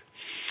Code.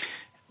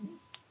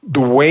 The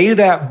way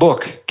that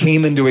book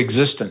came into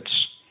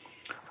existence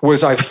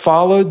was I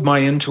followed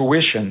my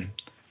intuition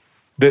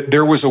that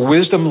there was a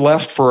wisdom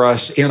left for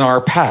us in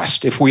our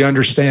past if we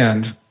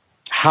understand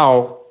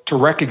how to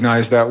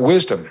recognize that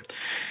wisdom.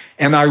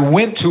 And I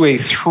went to a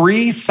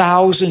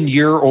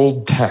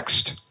 3,000-year-old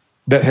text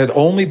that had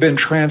only been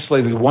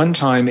translated one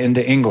time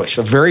into English,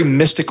 a very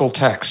mystical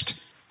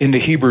text in the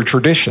Hebrew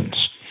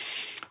traditions.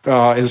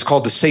 It is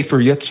called the Sefer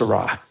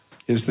Yetzirah,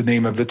 is the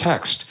name of the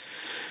text.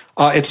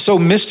 It's so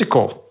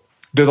mystical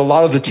that a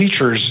lot of the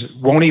teachers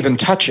won't even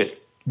touch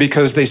it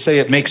because they say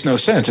it makes no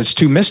sense. It's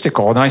too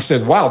mystical. And I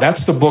said, wow,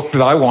 that's the book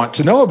that I want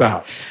to know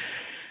about.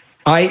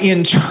 I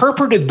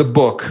interpreted the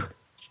book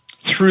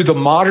through the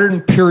modern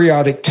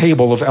periodic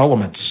table of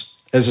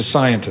elements as a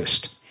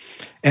scientist.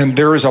 And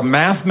there is a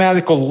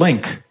mathematical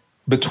link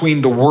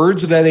between the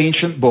words of that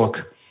ancient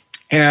book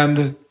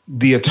and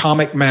the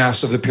atomic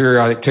mass of the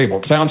periodic table.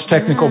 It sounds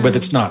technical, but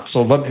it's not.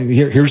 So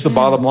here's the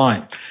bottom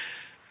line.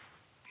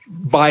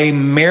 By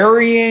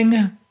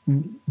marrying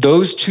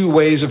those two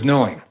ways of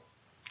knowing,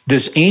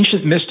 this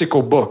ancient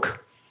mystical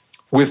book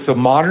with the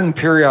modern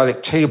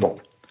periodic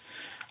table,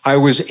 I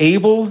was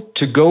able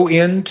to go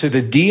into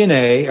the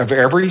DNA of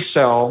every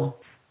cell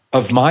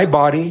of my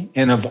body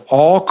and of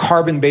all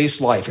carbon-based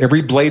life,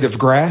 every blade of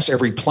grass,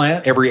 every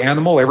plant, every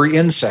animal, every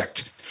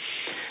insect.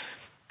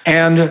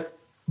 And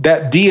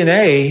that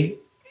DNA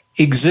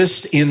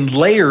exists in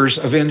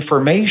layers of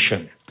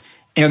information.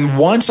 And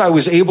once I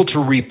was able to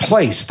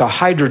replace the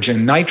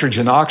hydrogen,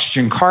 nitrogen,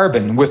 oxygen,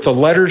 carbon with the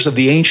letters of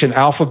the ancient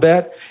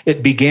alphabet,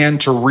 it began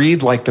to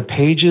read like the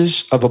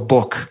pages of a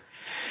book.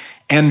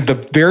 And the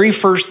very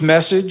first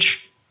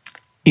message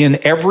in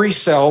every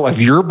cell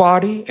of your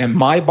body and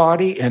my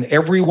body and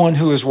everyone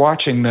who is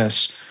watching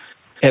this,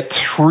 at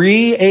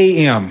 3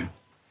 a.m.,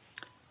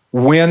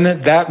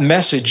 when that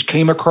message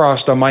came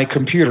across on my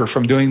computer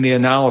from doing the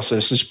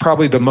analysis, is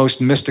probably the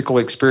most mystical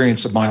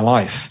experience of my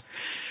life.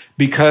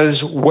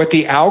 Because what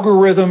the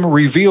algorithm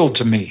revealed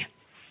to me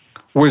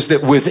was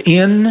that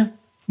within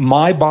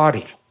my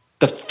body,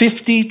 the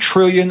 50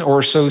 trillion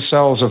or so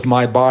cells of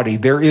my body,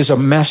 there is a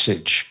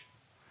message.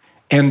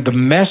 And the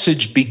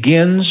message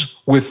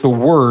begins with the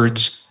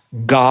words,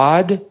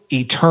 God,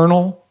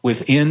 eternal,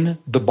 within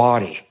the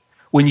body.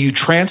 When you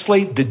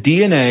translate the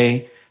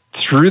DNA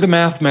through the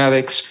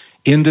mathematics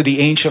into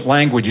the ancient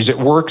languages, it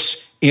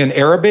works in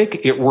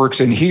Arabic, it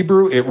works in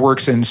Hebrew, it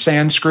works in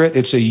Sanskrit.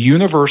 It's a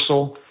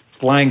universal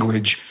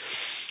language.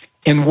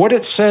 And what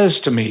it says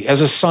to me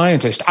as a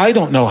scientist, I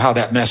don't know how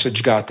that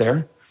message got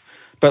there,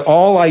 but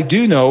all I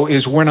do know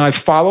is when I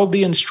followed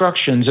the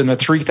instructions in the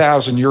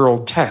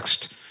 3,000-year-old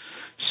text,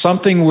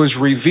 something was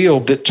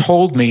revealed that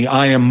told me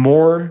I am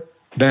more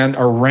than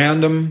a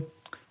random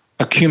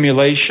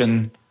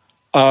accumulation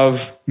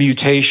of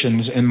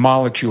mutations and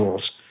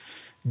molecules,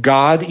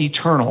 God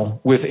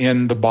eternal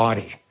within the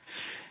body.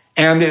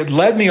 And it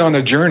led me on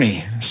a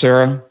journey,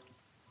 Sarah.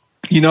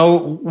 You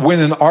know, when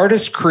an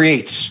artist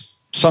creates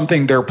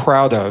something they're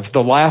proud of,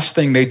 the last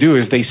thing they do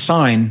is they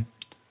sign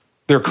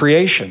their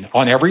creation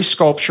on every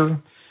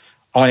sculpture,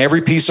 on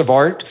every piece of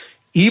art,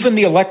 even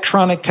the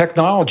electronic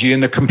technology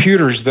and the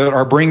computers that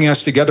are bringing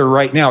us together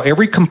right now.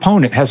 Every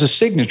component has a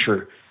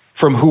signature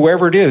from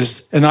whoever it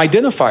is, an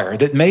identifier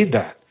that made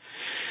that.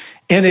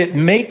 And it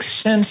makes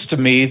sense to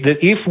me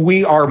that if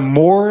we are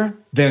more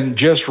than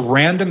just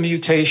random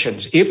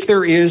mutations, if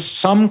there is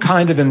some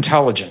kind of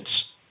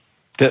intelligence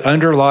that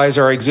underlies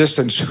our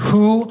existence,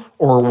 who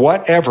or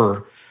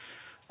whatever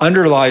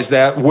underlies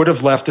that would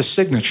have left a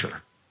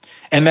signature.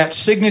 And that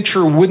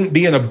signature wouldn't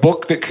be in a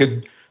book that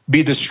could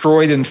be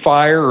destroyed in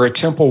fire or a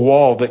temple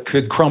wall that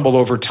could crumble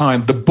over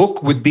time. The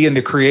book would be in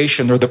the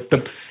creation, or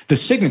the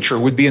signature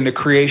would be in the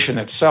creation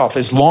itself.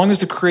 As long as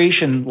the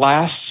creation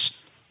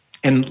lasts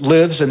and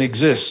lives and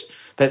exists,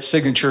 that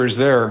signature is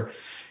there.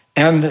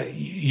 And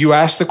you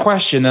asked the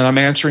question, and I'm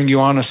answering you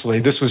honestly.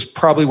 This was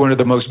probably one of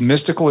the most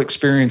mystical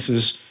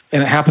experiences,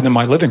 and it happened in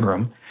my living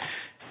room.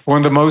 One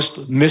of the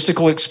most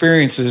mystical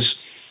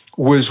experiences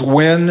was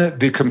when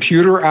the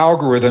computer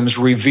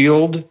algorithms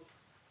revealed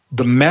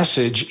the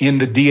message in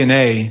the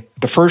DNA,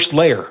 the first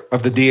layer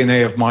of the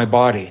DNA of my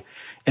body.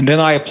 And then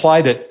I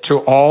applied it to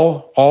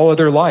all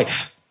other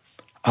life.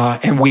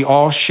 And we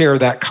all share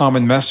that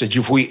common message.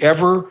 If we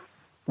ever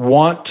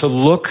want to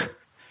look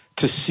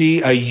to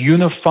see a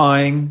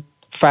unifying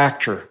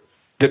factor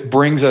that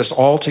brings us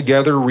all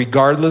together,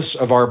 regardless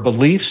of our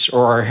beliefs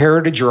or our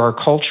heritage or our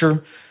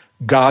culture,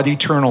 God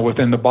eternal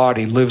within the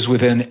body lives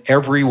within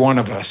every one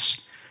of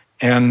us.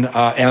 And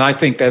I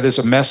think that is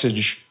a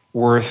message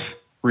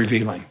worth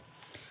revealing.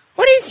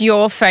 What is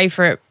your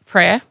favorite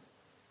prayer?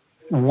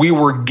 We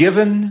were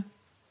given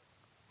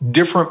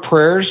different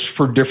prayers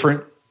for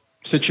different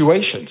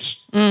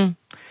situations.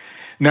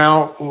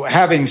 Now,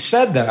 having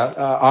said that,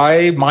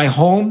 my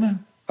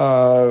home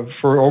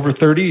for over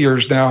 30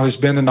 years now has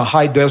been in the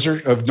high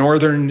desert of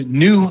northern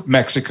New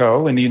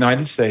Mexico in the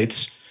United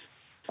States.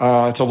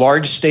 It's a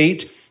large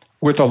state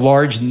with a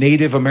large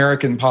Native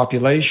American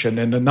population,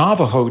 and the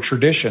Navajo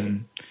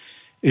tradition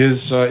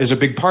is a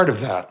big part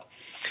of that.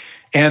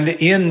 And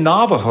in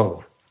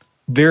Navajo,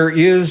 there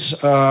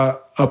is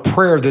a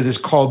prayer that is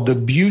called the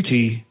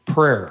beauty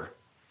prayer.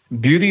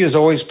 Beauty has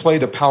always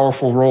played a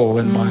powerful role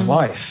in my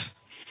life.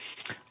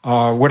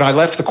 When I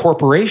left the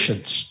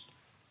corporations,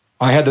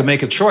 I had to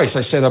make a choice.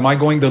 I said, am I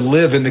going to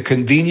live in the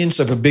convenience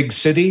of a big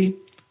city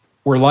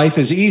where life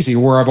is easy,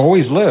 where I've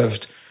always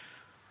lived?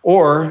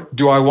 Or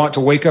do I want to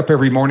wake up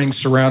every morning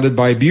surrounded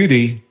by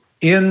beauty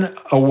in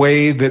a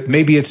way that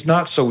maybe it's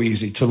not so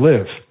easy to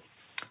live?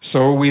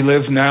 So we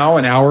live now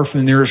an hour from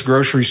the nearest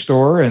grocery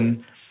store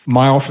and a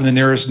mile from the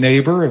nearest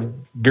neighbor.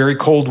 Very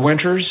cold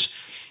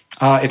winters.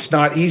 It's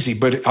not easy,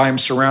 but I'm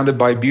surrounded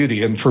by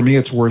beauty. And for me,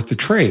 it's worth the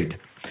trade.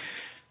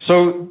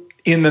 So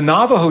in the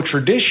Navajo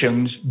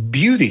traditions,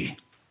 beauty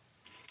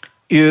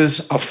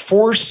is a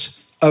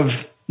force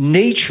of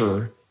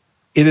nature.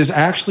 It is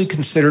actually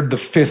considered the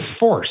fifth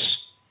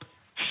force.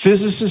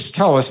 Physicists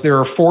tell us there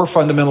are four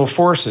fundamental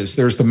forces.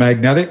 There's the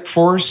magnetic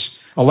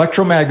force,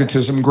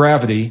 electromagnetism,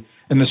 gravity,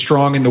 and the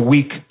strong and the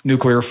weak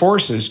nuclear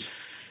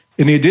forces.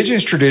 In the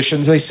indigenous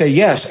traditions, they say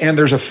yes, and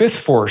there's a fifth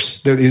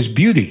force that is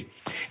beauty.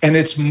 And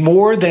it's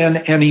more than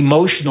an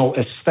emotional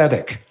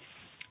aesthetic.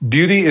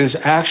 Beauty is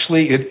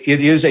actually, it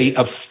is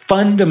a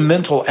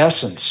fundamental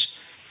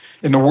essence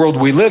in the world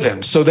we live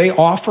in. So they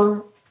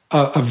offer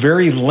a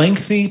very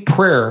lengthy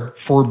prayer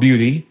for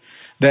beauty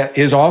that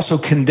is also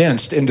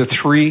condensed into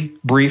three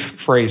brief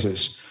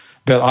phrases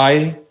that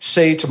I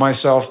say to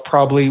myself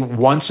probably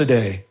once a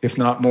day, if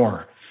not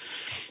more.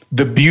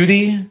 The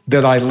beauty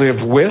that I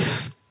live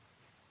with,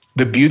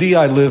 the beauty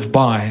I live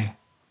by,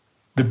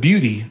 the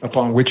beauty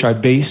upon which I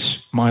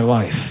base my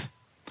life.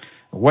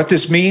 What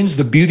this means,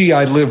 the beauty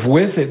I live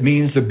with, it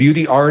means the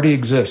beauty already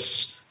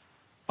exists.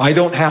 I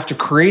don't have to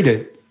create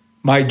it.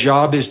 My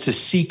job is to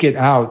seek it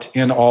out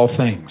in all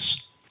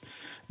things.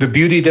 The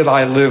beauty that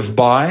I live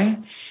by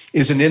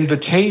is an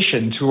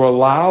invitation to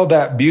allow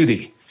that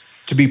beauty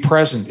to be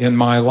present in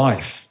my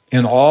life,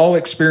 in all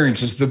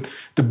experiences.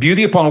 The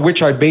beauty upon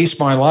which I base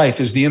my life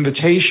is the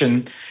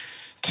invitation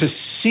to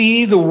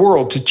see the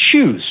world, to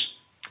choose,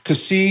 to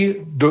see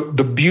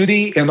the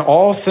beauty in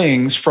all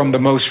things, from the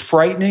most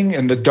frightening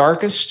and the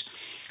darkest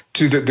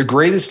to the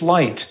greatest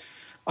light,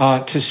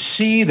 to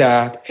see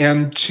that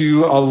and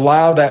to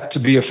allow that to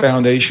be a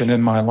foundation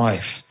in my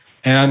life.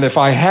 And if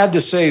I had to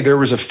say there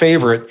was a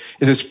favorite,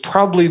 it is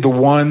probably the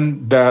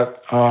one that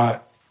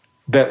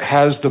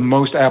has the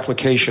most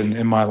application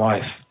in my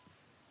life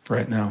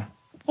right now.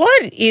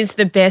 What is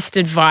the best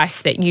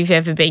advice that you've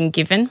ever been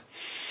given?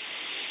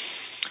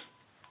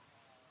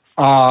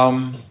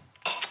 I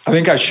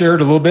think I shared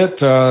a little bit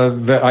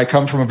that I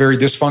come from a very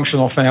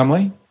dysfunctional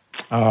family,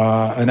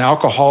 an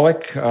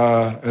alcoholic,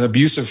 an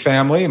abusive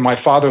family. My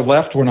father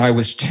left when I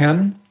was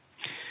 10.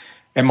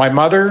 And my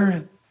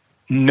mother,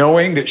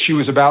 knowing that she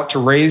was about to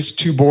raise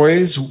 2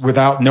 boys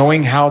without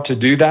knowing how to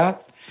do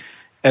that,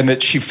 and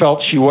that she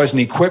felt she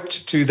wasn't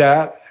equipped to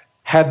that,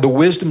 had the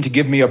wisdom to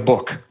give me a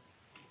book.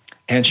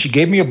 And she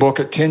gave me a book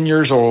at 10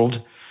 years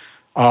old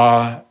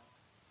that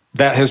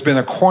has been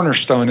a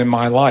cornerstone in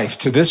my life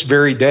to this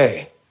very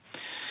day.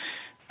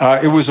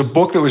 It was a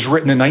book that was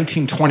written in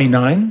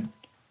 1929.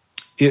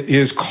 It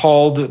is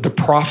called The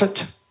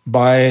Prophet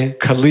by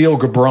Khalil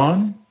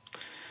Gibran.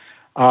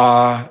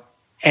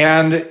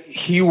 And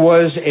he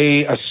was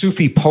a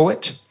Sufi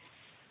poet.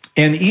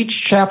 And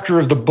each chapter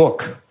of the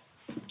book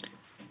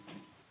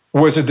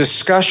was a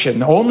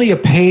discussion, only a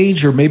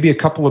page or maybe a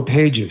couple of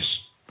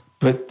pages.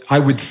 But I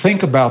would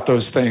think about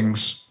those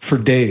things for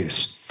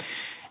days.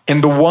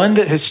 And the one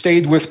that has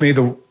stayed with me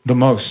the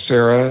most,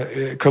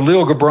 Sarah,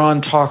 Khalil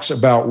Gibran talks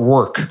about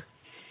work.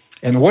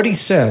 And what he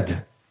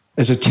said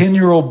as a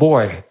 10-year-old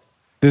boy,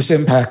 this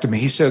impacted me.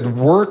 He said,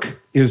 work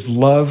is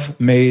love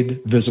made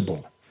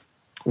visible.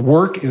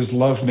 Work is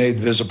love made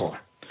visible.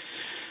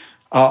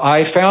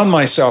 I found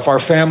myself, our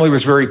family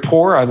was very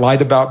poor. I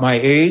lied about my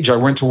age. I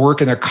went to work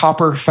in a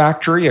copper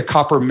factory, a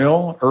copper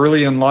mill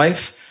early in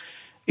life.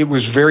 It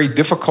was very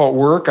difficult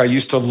work. I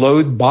used to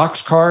load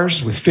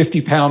boxcars with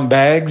 50-pound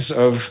bags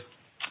of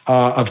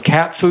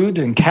cat food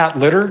and cat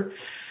litter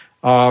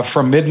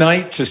from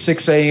midnight to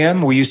 6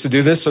 a.m. We used to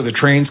do this so the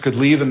trains could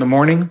leave in the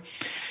morning.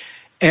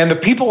 And the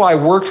people I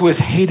worked with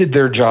hated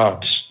their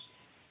jobs.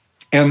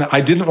 And I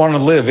didn't want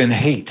to live in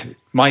hate.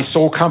 My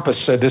soul compass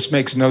said, this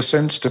makes no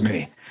sense to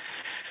me.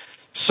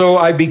 So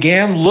I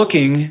began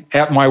looking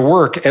at my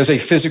work as a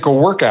physical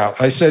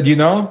workout. I said,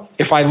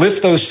 if I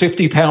lift those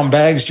 50-pound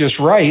bags just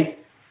right,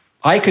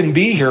 I can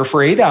be here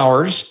for 8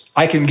 hours.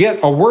 I can get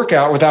a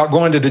workout without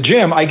going to the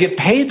gym. I get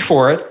paid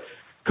for it.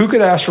 Who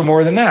could ask for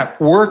more than that?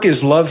 Work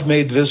is love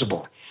made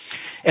visible.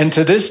 And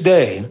to this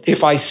day,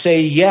 if I say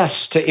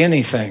yes to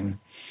anything,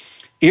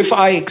 if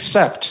I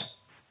accept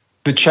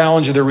the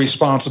challenge of the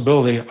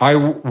responsibility, I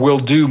will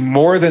do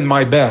more than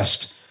my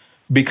best,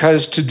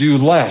 because to do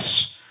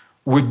less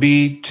would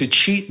be to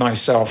cheat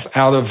myself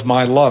out of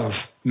my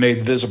love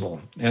made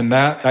visible. And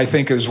that, I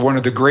think, is one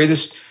of the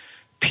greatest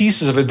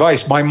pieces of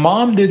advice. My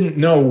mom didn't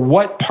know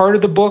what part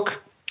of the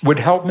book would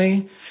help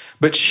me,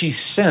 but she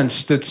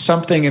sensed that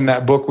something in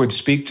that book would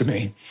speak to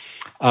me.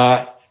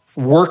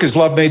 Work is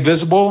love made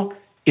visible.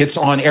 It's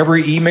on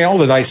every email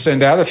that I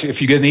send out.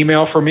 If you get an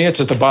email from me,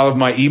 it's at the bottom of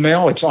my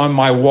email. It's on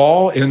my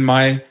wall in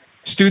my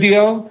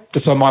studio.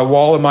 It's on my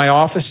wall in my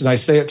office. And I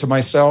say it to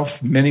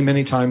myself many,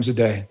 many times a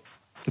day.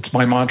 It's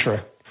my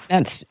mantra.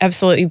 That's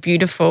absolutely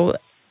beautiful.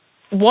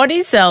 What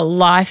is a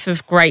life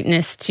of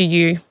greatness to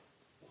you?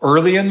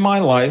 Early in my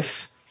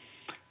life,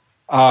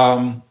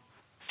 I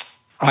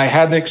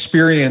had an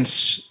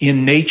experience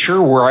in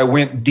nature where I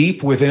went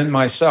deep within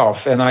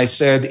myself. And I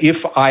said,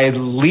 if I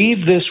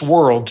leave this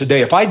world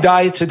today, if I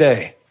die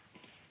today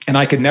and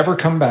I could never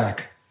come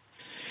back,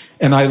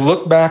 and I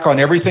look back on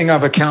everything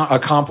I've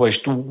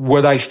accomplished,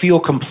 would I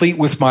feel complete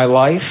with my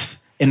life?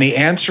 And the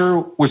answer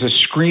was a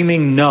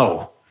screaming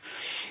no.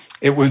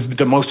 It was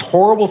the most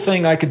horrible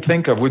thing I could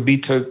think of would be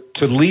to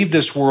leave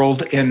this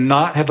world and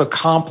not have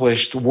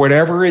accomplished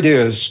whatever it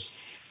is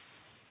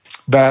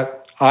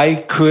that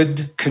I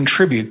could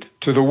contribute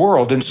to the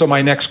world. And so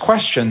my next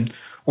question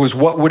was,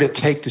 what would it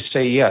take to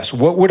say yes?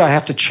 What would I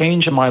have to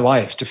change in my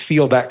life to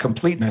feel that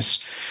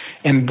completeness?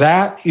 And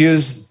that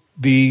is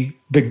the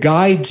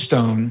guide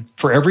stone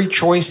for every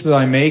choice that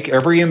I make,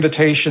 every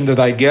invitation that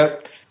I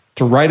get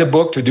to write a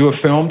book, to do a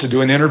film, to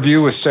do an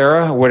interview with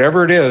Sarah,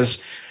 whatever it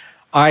is.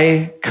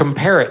 I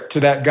compare it to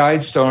that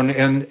guide stone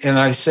and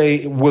I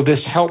say, will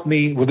this help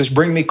me? Will this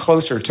bring me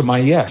closer to my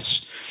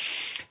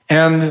yes?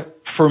 And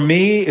for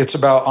me, it's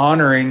about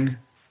honoring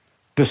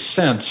the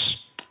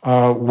sense.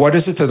 What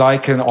is it that I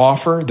can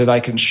offer, that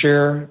I can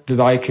share, that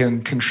I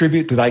can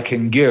contribute, that I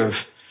can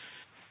give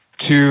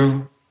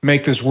to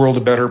make this world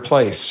a better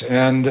place?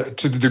 And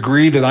to the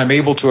degree that I'm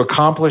able to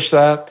accomplish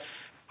that,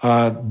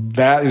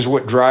 that is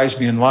what drives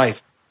me in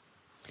life.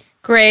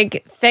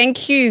 Gregg,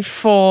 thank you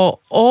for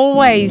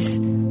always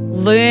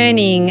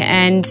learning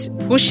and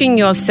pushing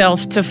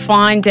yourself to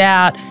find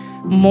out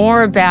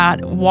more about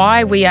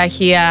why we are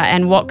here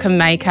and what can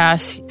make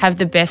us have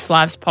the best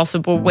lives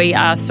possible. We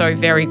are so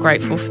very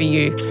grateful for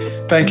you.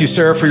 Thank you,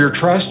 Sarah, for your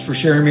trust, for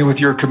sharing me with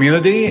your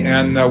community.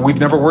 And we've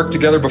never worked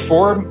together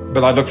before,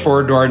 but I look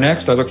forward to our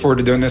next. I look forward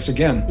to doing this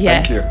again.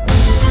 Yes. Thank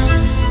you.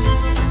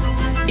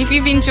 If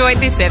you've enjoyed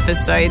this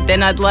episode,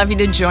 then I'd love you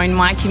to join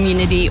my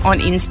community on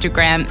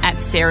Instagram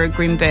at Sarah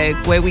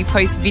Grimberg, where we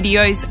post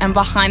videos and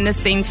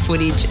behind-the-scenes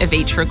footage of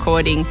each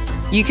recording.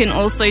 You can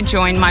also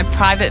join my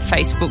private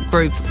Facebook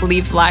group,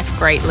 Live Life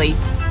Greatly.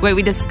 where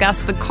we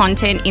discuss the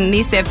content in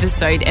this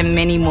episode and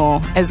many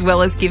more, as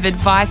well as give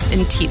advice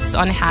and tips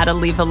on how to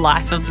live a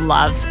life of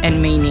love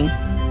and meaning.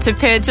 To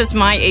purchase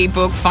my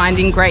ebook,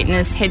 Finding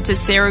Greatness, head to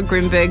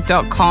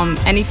sarahgrimberg.com.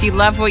 And if you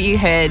love what you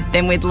heard,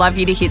 then we'd love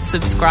you to hit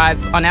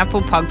subscribe on Apple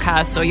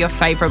Podcasts or your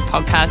favourite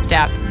podcast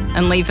app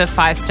and leave a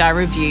 5-star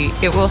review.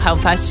 It will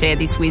help us share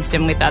this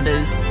wisdom with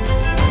others.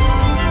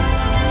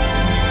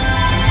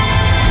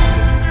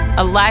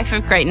 A Life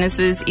of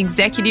Greatness's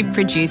executive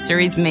producer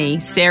is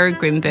me, Sarah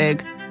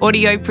Grimberg.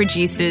 Audio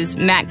producers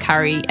Matt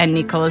Curry and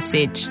Nicola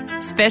Sitch.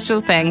 Special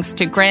thanks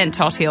to Grant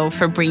Tothill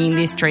for bringing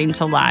this dream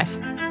to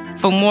life.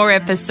 For more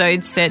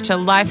episodes, search A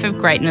Life of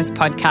Greatness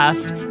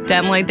podcast,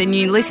 download the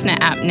new Listener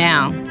app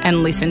now,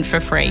 and listen for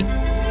free.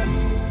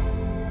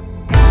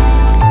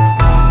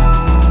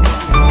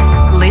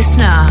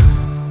 Listener.